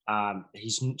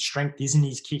 His strength isn't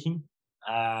his kicking,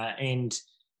 and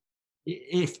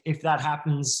if that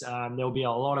happens, there'll be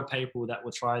a lot of people that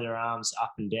will throw their arms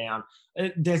up and down.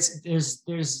 There's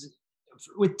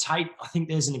with Tate, I think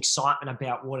there's an excitement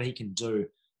about what he can do,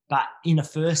 but in a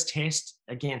first test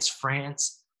against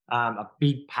France, a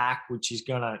big pack which is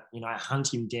going to, you know,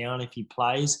 hunt him down if he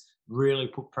plays, really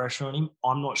put pressure on him.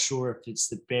 I'm not sure if it's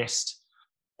the best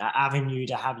avenue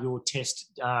to have your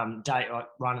test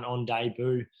running on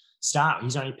debut start.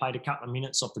 He's only played a couple of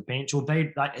minutes off the bench,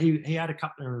 albeit he had a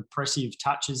couple of impressive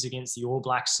touches against the All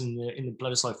Blacks in the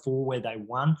Bledisloe 4 where they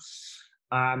won.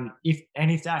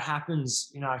 If that happens,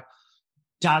 you know,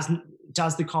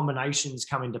 does the combinations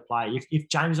come into play? If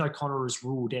James O'Connor is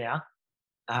ruled out,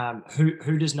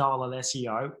 who does Noah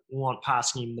Lolesio want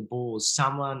passing him the balls?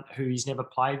 Someone who he's never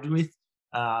played with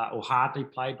or hardly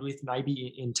played with,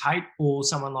 maybe in Tate, or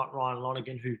someone like Ryan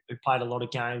Lonergan who played a lot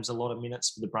of games, a lot of minutes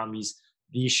for the Brumbies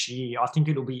this year. I think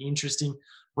it'll be interesting.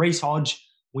 Reece Hodge,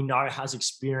 we know, has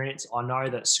experience. I know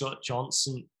that Scott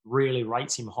Johnson really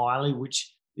rates him highly,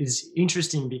 which is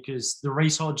interesting because the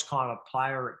Reece Hodge kind of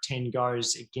player at 10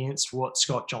 goes against what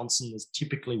Scott Johnson has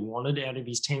typically wanted out of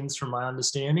his 10s, from my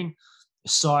understanding.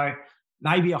 So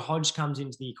maybe a Hodge comes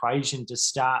into the equation to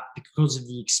start because of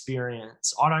the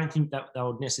experience. I don't think that they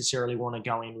would necessarily want to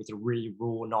go in with a really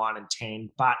raw 9 and 10,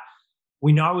 but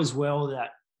we know as well that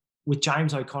with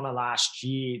James O'Connor last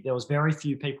year, there was very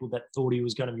few people that thought he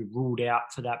was going to be ruled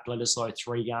out for that Bledisloe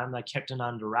 3 game. They kept it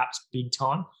under wraps big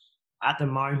time. At the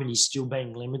moment, he's still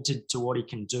being limited to what he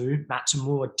can do. Matt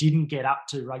Tamura didn't get up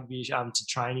to rugby to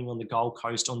training on the Gold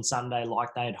Coast on Sunday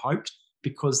like they had hoped,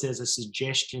 because there's a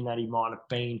suggestion that he might have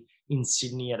been in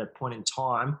Sydney at a point in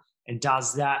time. And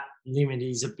does that limit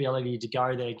his ability to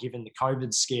go there given the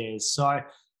COVID scares? So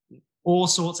all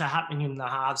sorts are happening in the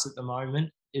halves at the moment.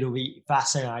 It'll be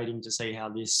fascinating to see how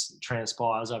this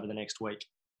transpires over the next week.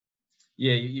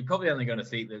 Yeah, you're probably only going to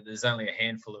think that there's only a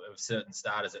handful of certain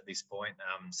starters at this point.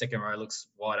 Second row looks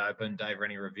wide open. Dave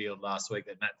Rennie revealed last week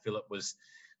that Matt Phillip was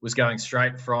going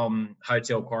straight from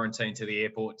hotel quarantine to the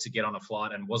airport to get on a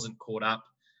flight and wasn't caught up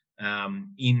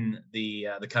in the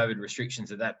COVID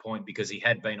restrictions at that point, because he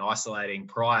had been isolating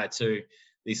prior to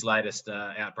this latest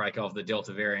outbreak of the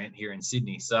Delta variant here in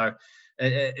Sydney. So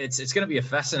it's going to be a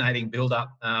fascinating build-up,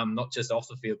 not just off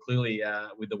the field, clearly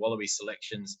with the Wallabies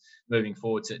selections moving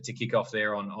forward to kick off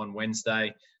there on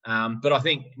Wednesday. But I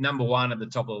think number one at the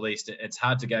top of the list, it's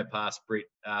hard to go past Brit,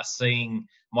 seeing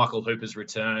Michael Hooper's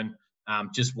return,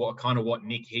 just what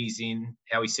nick he's in,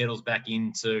 how he settles back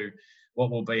into what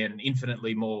will be an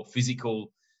infinitely more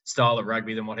physical style of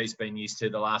rugby than what he's been used to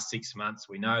the last 6 months.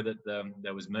 We know that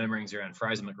there was murmurings around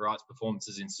Fraser McWright's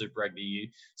performances in Super Rugby U,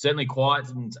 certainly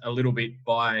quietened a little bit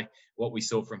by what we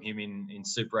saw from him in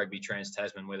Super Rugby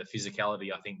Trans-Tasman, where the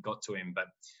physicality, I think, got to him. But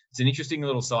it's an interesting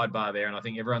little sidebar there, and I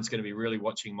think everyone's going to be really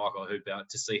watching Michael Hooper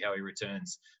to see how he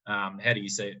returns. How do you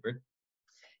see it, Britt?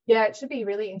 Yeah, it should be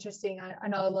really interesting. I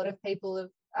know a lot of people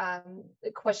have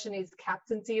questioned his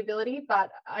captaincy ability,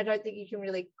 but I don't think you can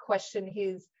really question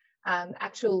his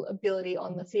actual ability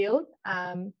on the field.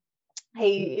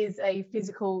 He is a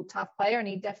physical, tough player, and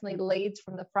he definitely leads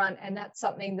from the front, and that's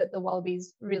something that the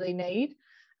Wallabies really need.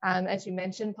 As you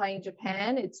mentioned, playing in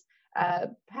Japan, it's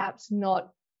perhaps not,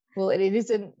 well, it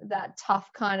isn't that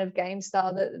tough kind of game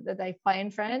style that they play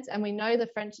in France, and we know the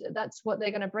French, that's what they're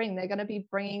going to bring. They're going to be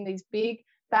bringing these big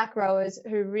back rowers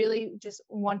who really just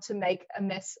want to make a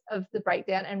mess of the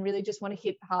breakdown and really just want to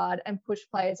hit hard and push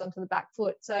players onto the back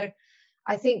foot. So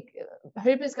I think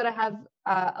Hooper's got to have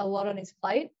a lot on his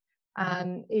plate.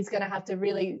 He's going to have to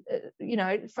really,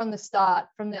 from the start,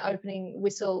 from the opening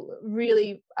whistle,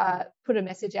 really put a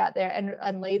message out there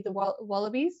and lead the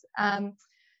Wallabies.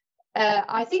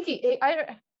 I think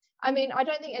I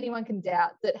don't think anyone can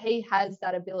doubt that he has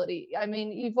that ability. I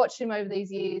mean, you've watched him over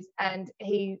these years, and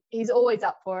he's always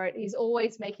up for it. He's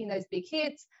always making those big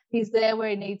hits. He's there where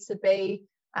he needs to be.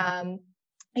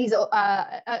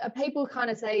 People kind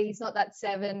of say he's not that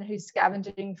 7 who's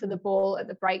scavenging for the ball at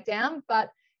the breakdown,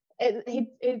 but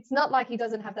it's not like he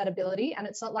doesn't have that ability, and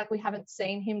it's not like we haven't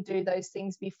seen him do those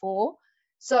things before.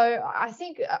 So I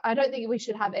don't think we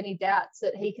should have any doubts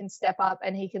that he can step up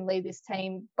and he can lead this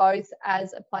team both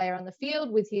as a player on the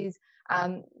field with his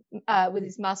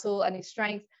muscle and his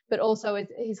strength, but also with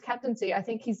his captaincy. I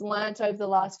think he's learnt over the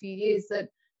last few years that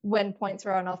when points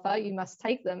are on offer, you must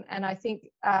take them, and I think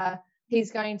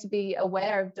he's going to be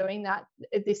aware of doing that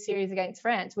this series against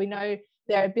France. We know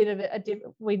they're a bit of a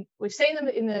different. We've seen them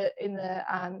in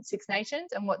the Six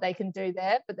Nations and what they can do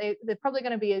there, but they're probably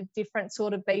going to be a different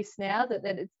sort of beast now.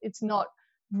 That it's not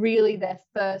really their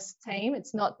first team.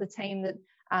 It's not the team that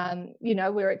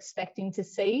we're expecting to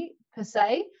see per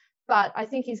se. But I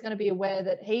think he's going to be aware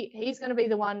that he's going to be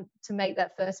the one to make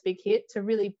that first big hit, to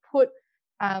really put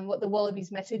what the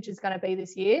Wallabies message is going to be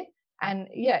this year. And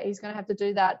yeah, he's going to have to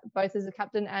do that both as a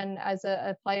captain and as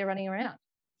a player running around.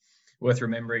 Worth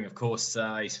remembering, of course,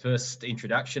 his first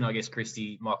introduction, I guess,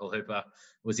 Michael Hooper,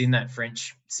 was in that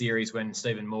French series when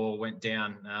Stephen Moore went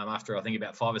down after, I think,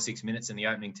 about 5 or 6 minutes in the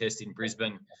opening test in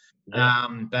Brisbane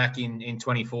back in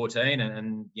 2014.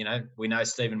 And, we know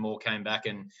Stephen Moore came back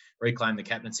and reclaimed the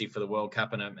captaincy for the World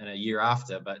Cup in a year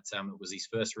after, but it was his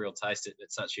first real taste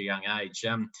at such a young age.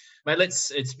 Mate,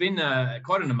 it's been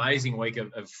quite an amazing week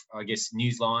of I guess,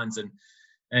 news lines and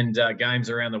games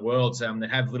around the world that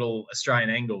have little Australian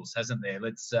angles, hasn't there?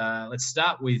 Let's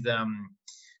start with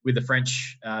the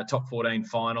French top 14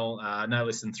 final. No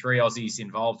less than 3 Aussies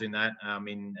involved in that,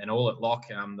 in an all at lock.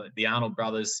 The Arnold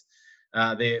brothers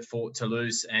there for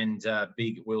Toulouse, and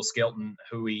big Will Skelton,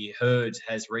 who we heard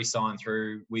has re-signed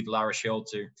through with La Rochelle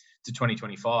to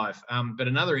 2025. But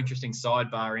another interesting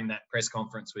sidebar in that press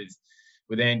conference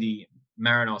with Andy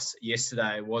Marinos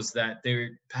yesterday was that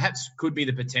there perhaps could be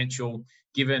the potential,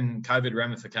 given COVID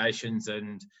ramifications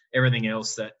and everything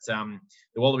else, that the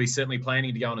Wallabies certainly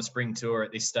planning to go on a spring tour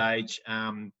at this stage,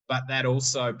 but that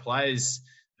also players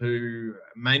who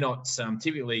may not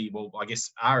typically, I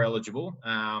guess, are eligible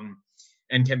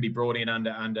and can be brought in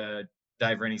under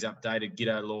Dave Rennie's updated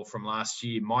Giddo law from last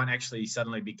year, might actually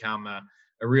suddenly become a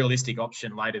realistic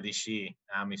option later this year.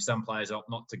 If some players opt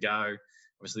not to go,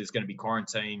 obviously there's going to be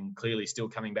quarantine clearly still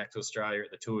coming back to Australia at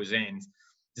the tour's end.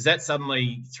 Does that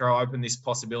suddenly throw open this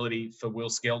possibility for Will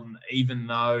Skelton, even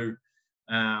though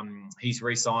he's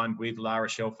re-signed with La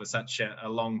Rochelle for such a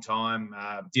long time?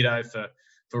 Ditto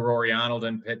for Rory Arnold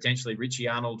and potentially Richie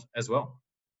Arnold as well.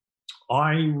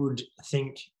 I would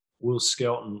think Will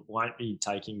Skelton won't be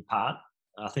taking part.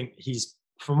 I think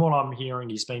from what I'm hearing,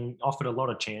 he's been offered a lot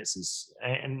of chances,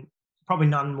 and probably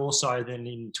none more so than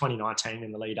in 2019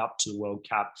 in the lead up to the World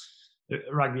Cup.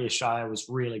 Rugby Australia was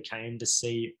really keen to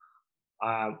see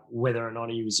whether or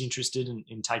not he was interested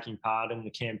in taking part in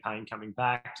the campaign coming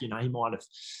back. He might have.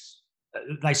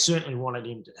 They certainly wanted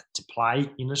him to play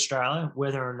in Australia.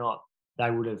 Whether or not they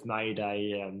would have made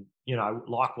a,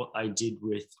 like what they did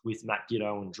with Matt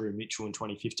Giddo and Drew Mitchell in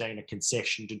 2015, a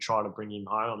concession to try to bring him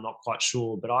home. I'm not quite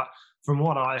sure, but from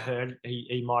what I heard,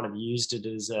 he might have used it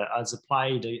as a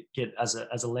play to get as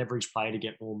a leverage play to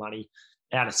get more money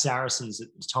out of Saracens at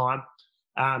the time.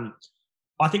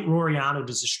 I think Rory Arnold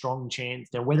is a strong chance.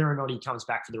 Now, whether or not he comes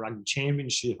back for the Rugby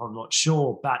Championship, I'm not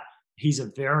sure, but he's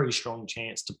a very strong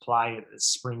chance to play at the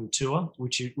spring tour,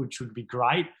 which would be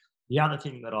great. The other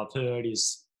thing that I've heard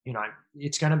is,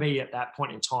 it's going to be at that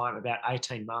point in time about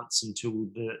 18 months until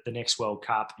the next World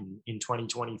Cup in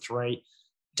 2023.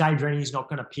 Dave Rennie's not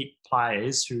going to pick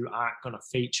players who aren't going to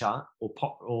feature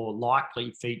or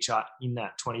likely feature in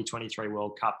that 2023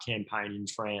 World Cup campaign in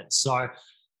France. So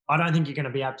I don't think you're going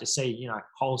to be able to see,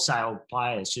 wholesale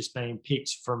players just being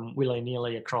picked from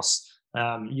willy-nilly across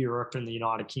Europe and the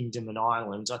United Kingdom and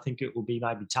Ireland. I think it will be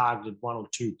maybe targeted 1 or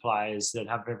 2 players that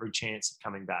have every chance of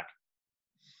coming back.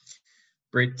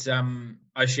 Britt,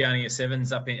 Oceania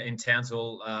Sevens up in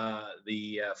Townsville,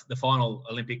 the final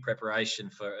Olympic preparation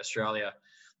for Australia,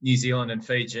 New Zealand and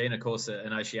Fiji, and of course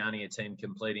an Oceania team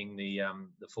completing the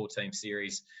 4-team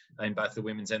series in both the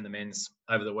women's and the men's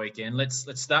over the weekend. Let's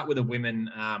start with the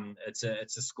women. It's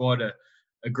a squad,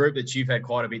 a group that you've had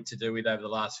quite a bit to do with over the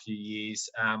last few years.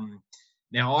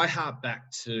 Now, I hark back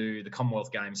to the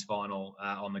Commonwealth Games final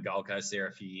on the Gold Coast there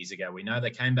a few years ago. We know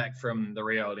they came back from the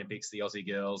Rio Olympics, the Aussie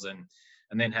girls, and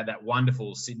then had that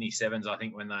wonderful Sydney Sevens, I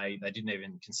think, when they didn't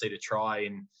even concede a try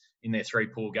in their 3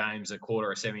 pool games, a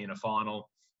quarter, a semi, and a final.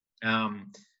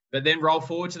 But then roll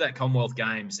forward to that Commonwealth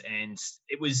Games, and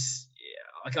it was,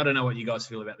 I don't know what you guys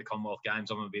feel about the Commonwealth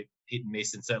Games. I'm a bit hit and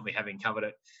miss, and certainly having covered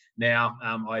it now,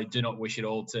 I do not wish at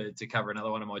all to cover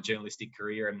another one of my journalistic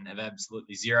career, and have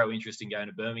absolutely zero interest in going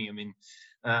to Birmingham in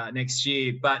next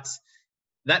year. But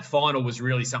that final was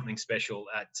really something special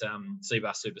at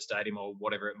Cbus Super Stadium, or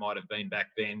whatever it might have been back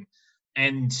then.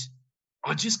 And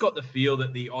I just got the feel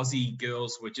that the Aussie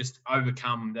girls were just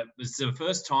overcome. That was the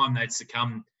first time they'd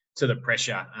succumbed to the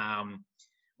pressure.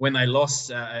 When they lost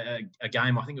a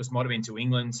game, I think it might have been to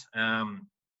England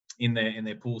in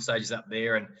their pool stages up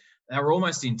there, and they were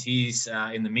almost in tears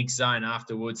in the mix zone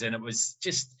afterwards. And it was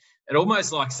just, it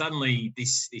almost like suddenly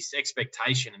this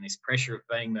expectation and this pressure of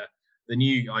being the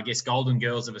new, I guess, golden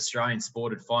girls of Australian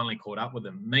sport had finally caught up with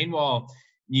them. Meanwhile,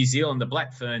 New Zealand, the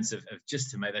Black Ferns have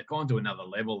just, to me, they've gone to another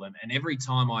level. And every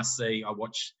time I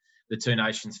watch the two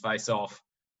nations face off,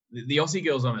 the Aussie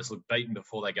girls almost look beaten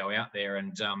before they go out there.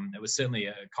 And it was certainly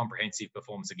a comprehensive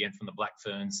performance again from the Black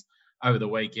Ferns over the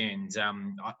weekend.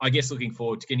 I guess looking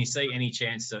forward, can you see any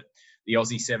chance that the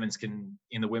Aussie Sevens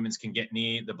in the women's can get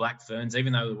near the Black Ferns,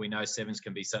 even though we know Sevens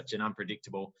can be such an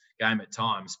unpredictable game at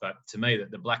times? But to me,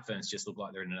 the Black Ferns just look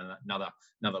like they're in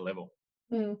another level.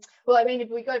 Well, I mean, if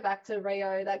we go back to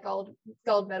Rio, that gold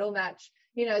medal match,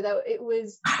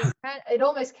 it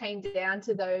almost came down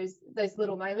to those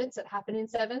little moments that happen in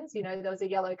Sevens. There was a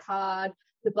yellow card,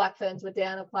 the Black Ferns were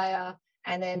down a player,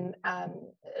 and then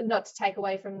not to take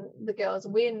away from the girls'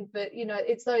 win, but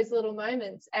it's those little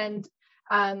moments. And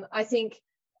I think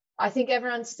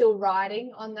everyone's still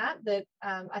riding on that.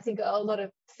 I think a lot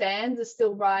of fans are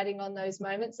still riding on those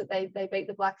moments that they beat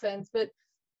the Black Ferns, but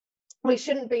we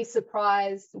shouldn't be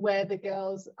surprised where the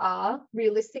girls are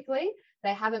realistically.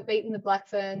 They haven't beaten the Black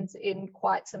Ferns in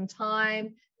quite some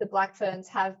time. The Black Ferns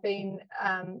have been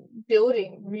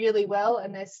building really well,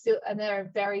 and they're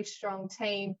a very strong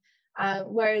team.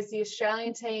 Whereas the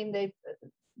Australian team, they've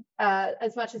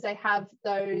as much as they have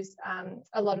those,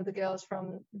 a lot of the girls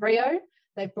from Rio,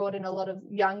 they've brought in a lot of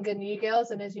younger new girls.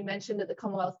 And as you mentioned at the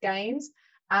Commonwealth Games,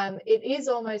 it is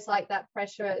almost like that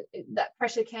pressure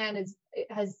can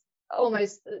has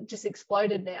almost just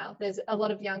exploded now. There's a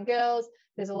lot of young girls.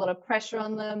 There's a lot of pressure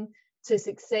on them to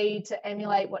succeed, to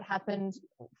emulate what happened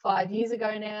 5 years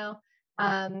ago now.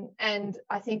 And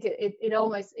I think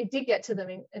it did get to them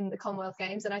in the Commonwealth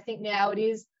Games. And I think now it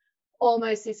is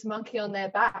almost this monkey on their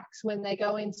backs when they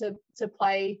go into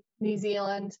play New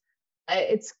Zealand.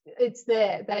 It's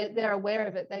there. They're aware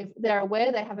of it. They're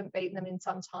aware they haven't beaten them in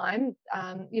some time.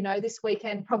 This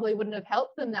weekend probably wouldn't have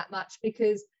helped them that much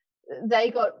because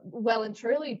they got well and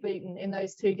truly beaten in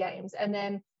those 2 games. And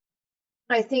then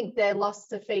I think their loss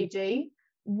to Fiji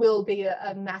will be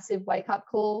a massive wake-up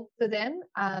call for them.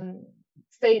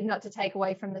 Not to take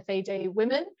away from the Fiji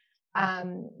women,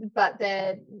 but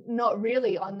they're not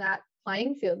really on that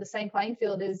playing field, the same playing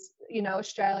field as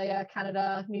Australia,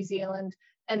 Canada, New Zealand,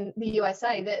 and the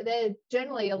USA. They're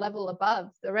generally a level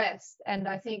above the rest, and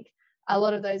I think a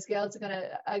lot of those girls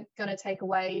are gonna take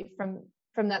away from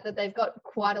that they've got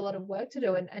quite a lot of work to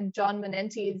do, and John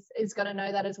Manenti is going to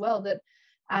know that as well. That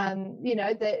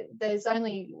there's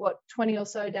only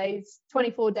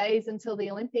 24 days until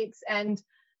the Olympics, and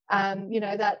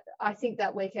that I think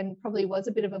that weekend probably was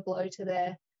a bit of a blow to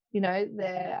their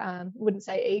wouldn't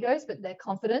say egos, but their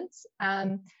confidence.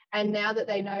 And now that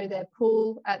they know their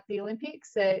pool at the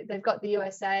Olympics, they've got the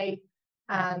USA,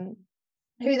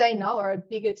 who they know are a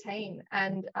bigger team.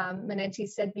 And Manenti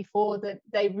said before that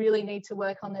they really need to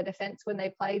work on their defense when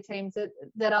they play teams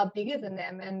that are bigger than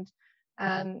them. And,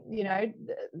 they're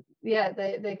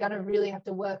going to really have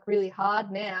to work really hard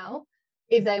now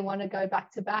if they want to go back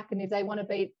to back, and if they want to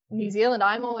beat New Zealand.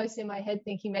 I'm almost in my head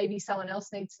thinking maybe someone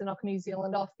else needs to knock New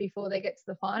Zealand off before they get to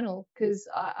the final, because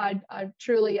I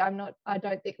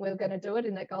don't think we're going to do it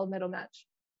in that gold medal match.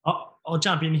 I'll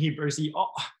jump in here, Brucey.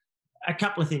 A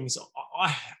couple of things.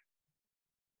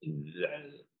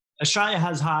 Australia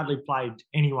has hardly played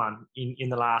anyone in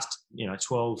the last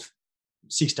 12,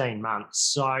 16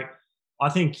 months. So I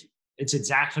think it's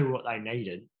exactly what they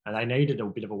needed. And they needed a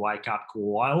bit of a wake-up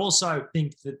call. I also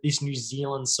think that this New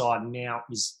Zealand side now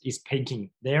is peaking.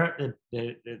 They're at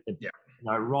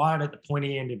right at the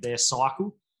pointy end of their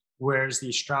cycle, whereas the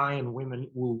Australian women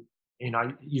will,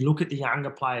 you look at the younger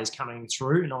players coming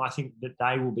through, and I think that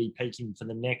they will be peaking for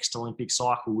the next Olympic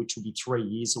cycle, which will be 3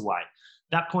 years away.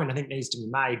 That point, I think, needs to be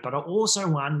made. But I also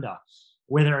wonder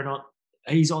whether or not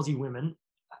these Aussie women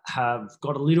have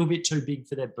got a little bit too big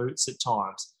for their boots at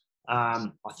times. I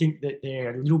think that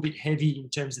they're a little bit heavy in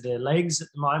terms of their legs at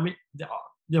the moment.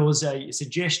 There was a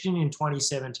suggestion in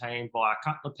 2017 by a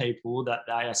couple of people that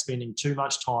they are spending too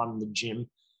much time in the gym.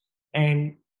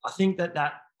 And I think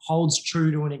that holds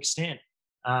true to an extent.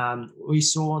 We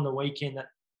saw on the weekend that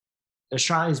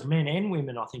Australia's men and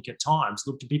women, I think at times,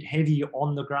 looked a bit heavy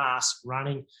on the grass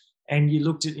running. And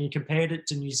you compared it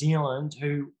to New Zealand,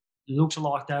 who looked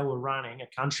like they were running a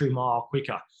country mile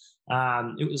quicker.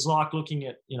 It was like looking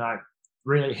at,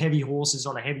 really heavy horses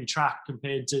on a heavy track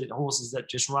compared to horses that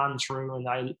just run through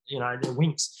and they're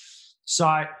winks.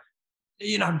 So,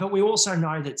 but we also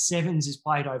know that sevens is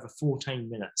played over 14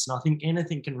 minutes. And I think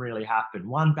anything can really happen.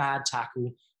 One bad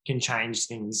tackle can change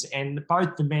things. And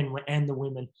both the men and the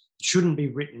women shouldn't be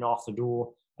written off the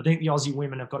door. I think the Aussie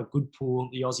women have got a good pool.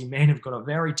 The Aussie men have got a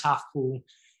very tough pool.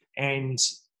 And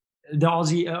the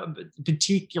Aussie,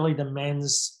 particularly the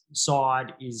men's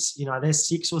side, is, there's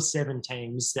 6 or 7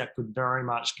 teams that could very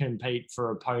much compete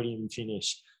for a podium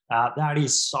finish. That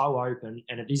is so open,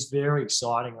 and it is very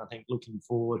exciting, I think, looking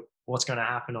forward, what's going to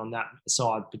happen on that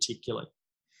side particularly.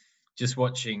 Just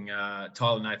watching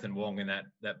Tyler Nathan Wong in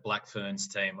that Black Ferns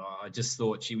team, I just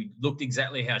thought she looked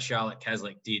exactly how Charlotte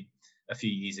Caslick did a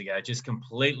few years ago, just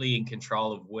completely in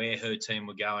control of where her team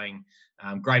were going.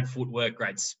 Great footwork,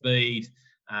 great speed.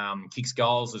 Kicks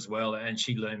goals as well, and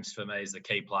she looms for me as the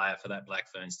key player for that Black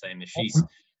Ferns team. If she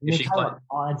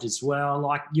plays as well,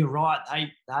 like you're right,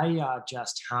 they are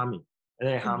just humming.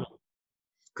 They're humming.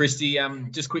 Christy,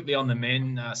 just quickly on the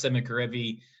men, Sema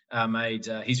Karevi made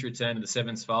his return to the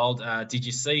sevens fold. Did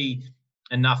you see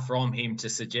enough from him to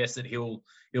suggest that he'll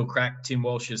crack Tim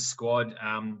Walsh's squad?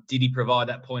 Did he provide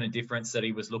that point of difference that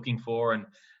he was looking for,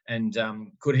 and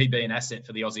could he be an asset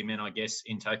for the Aussie men, I guess,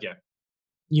 in Tokyo?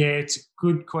 Yeah, it's a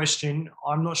good question.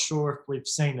 I'm not sure if we've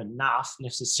seen enough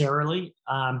necessarily,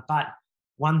 but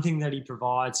one thing that he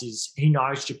provides is he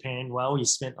knows Japan well.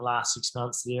 He's spent the last 6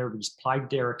 months there. He's played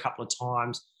there a couple of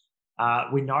times.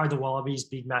 We know the Wallabies'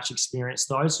 big match experience.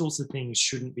 Those sorts of things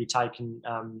shouldn't be taken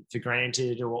for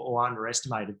granted or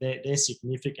underestimated. They're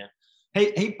significant.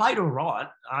 He played all right,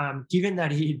 given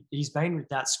that he's been with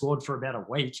that squad for about a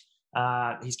week.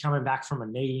 He's coming back from a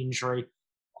knee injury.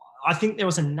 I think there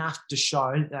was enough to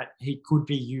show that he could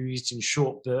be used in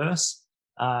short bursts.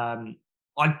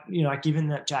 Given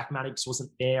that Jack Maddox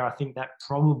wasn't there, I think that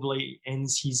probably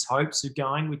ends his hopes of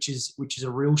going, which is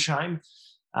a real shame.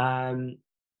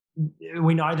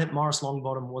 We know that Morris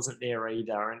Longbottom wasn't there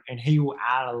either, and he will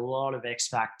add a lot of X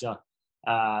factor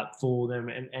for them.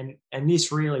 And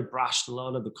this really brushed a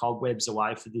lot of the cobwebs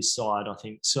away for this side, I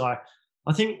think. So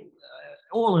I think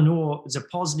all in all, it's a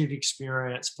positive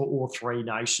experience for all three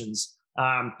nations.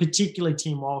 Particularly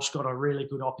Tim Walsh got a really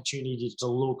good opportunity to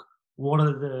look what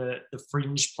are the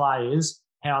fringe players,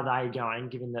 how are they going,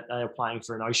 given that they are playing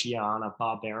for an Oceania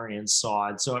Barbarian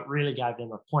side. So it really gave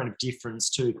them a point of difference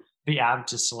to be able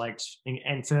to select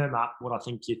and firm up what I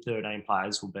think your 13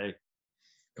 players will be.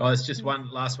 Guys, just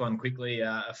one last one quickly.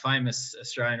 A famous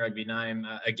Australian rugby name,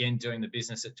 again doing the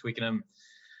business at Twickenham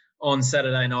on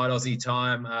Saturday night Aussie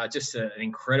time. Just an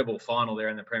incredible final there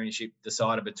in the Premiership,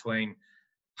 decided between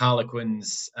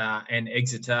Harlequins and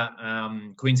Exeter.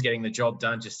 Quins getting the job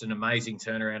done. Just an amazing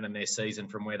turnaround in their season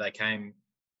from where they came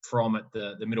from at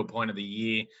the middle point of the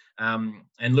year.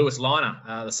 And Lewis Liner,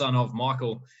 the son of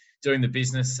Michael, doing the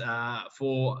business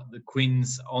for the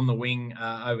Quins on the wing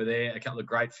over there. A couple of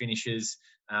great finishes.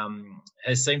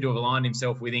 Has seemed to have aligned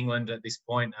himself with England at this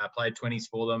point. Played 20s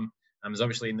for them. Is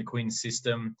obviously in the Quins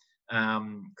system.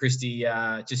 Christy,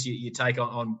 just your take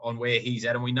on where he's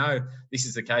at. And we know this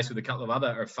is the case with a couple of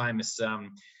other famous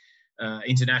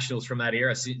internationals from that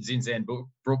era, Zinzan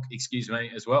Brook,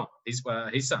 as well.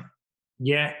 His son.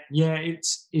 Yeah,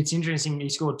 it's interesting. He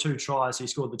scored 2 tries. He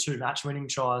scored the 2 match-winning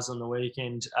tries on the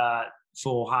weekend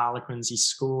for Harlequins. He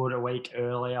scored a week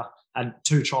earlier and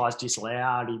 2 tries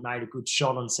disallowed. He made a good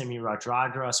shot on Semi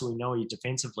Radradra, so we know he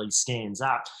defensively stands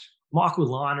up. Michael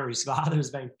Liner, his father, has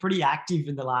been pretty active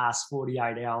in the last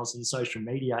 48 hours on social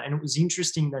media, and it was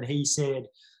interesting that he said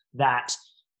that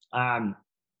the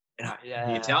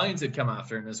Italians had come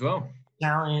after him as well.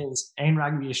 Italians and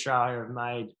Rugby Australia have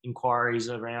made inquiries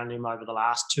around him over the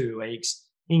last 2 weeks.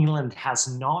 England has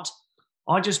not.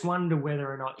 I just wonder whether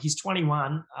or not he's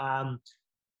 21.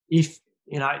 If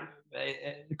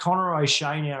Conor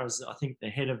O'Shea now is, I think, the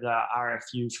head of the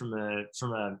RFU from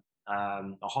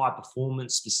a high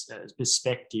performance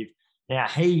perspective. Now,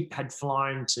 he had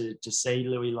flown to see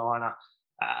Louis Liner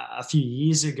a few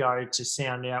years ago to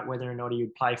sound out whether or not he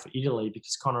would play for Italy,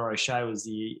 because Conor O'Shea was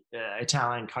the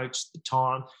Italian coach at the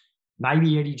time.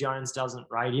 Maybe Eddie Jones doesn't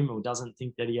rate him or doesn't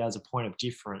think that he has a point of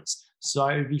difference. So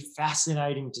it would be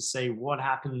fascinating to see what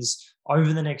happens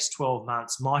over the next 12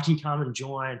 months. Might he come and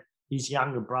join his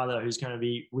younger brother, who's going to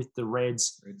be with the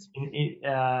Reds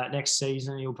next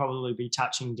season? He'll probably be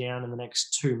touching down in the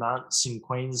next 2 months in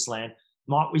Queensland.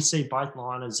 Might we see both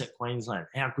Liners at Queensland?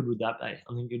 How good would that be?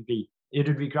 I think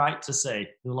it'd be great to see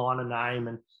the Liner name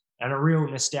and a real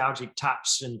nostalgic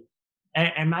touch,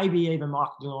 and maybe even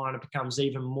Michael Liner becomes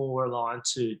even more aligned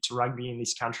to rugby in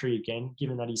this country again,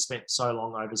 given that he spent so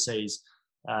long overseas.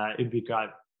 It'd be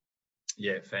great.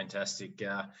 Yeah, fantastic.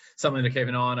 Something to keep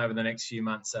an eye on over the next few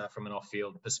months from an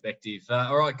off-field perspective.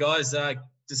 All right, guys,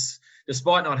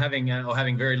 despite not having or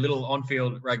having very little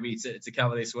on-field rugby to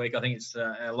cover this week, I think it's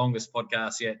our longest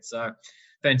podcast yet. So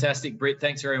fantastic. Britt,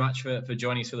 thanks very much for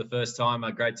joining us for the first time.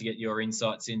 Great to get your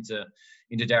insights into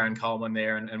Darren Coleman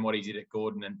there and what he did at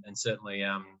Gordon, and certainly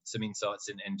some insights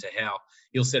into how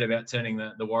he'll set about turning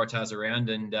the Waratahs around,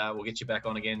 and we'll get you back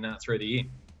on again through the year.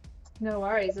 No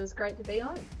worries. It was great to be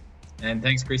on. And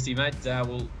thanks, Christy, mate.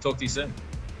 We'll talk to you soon.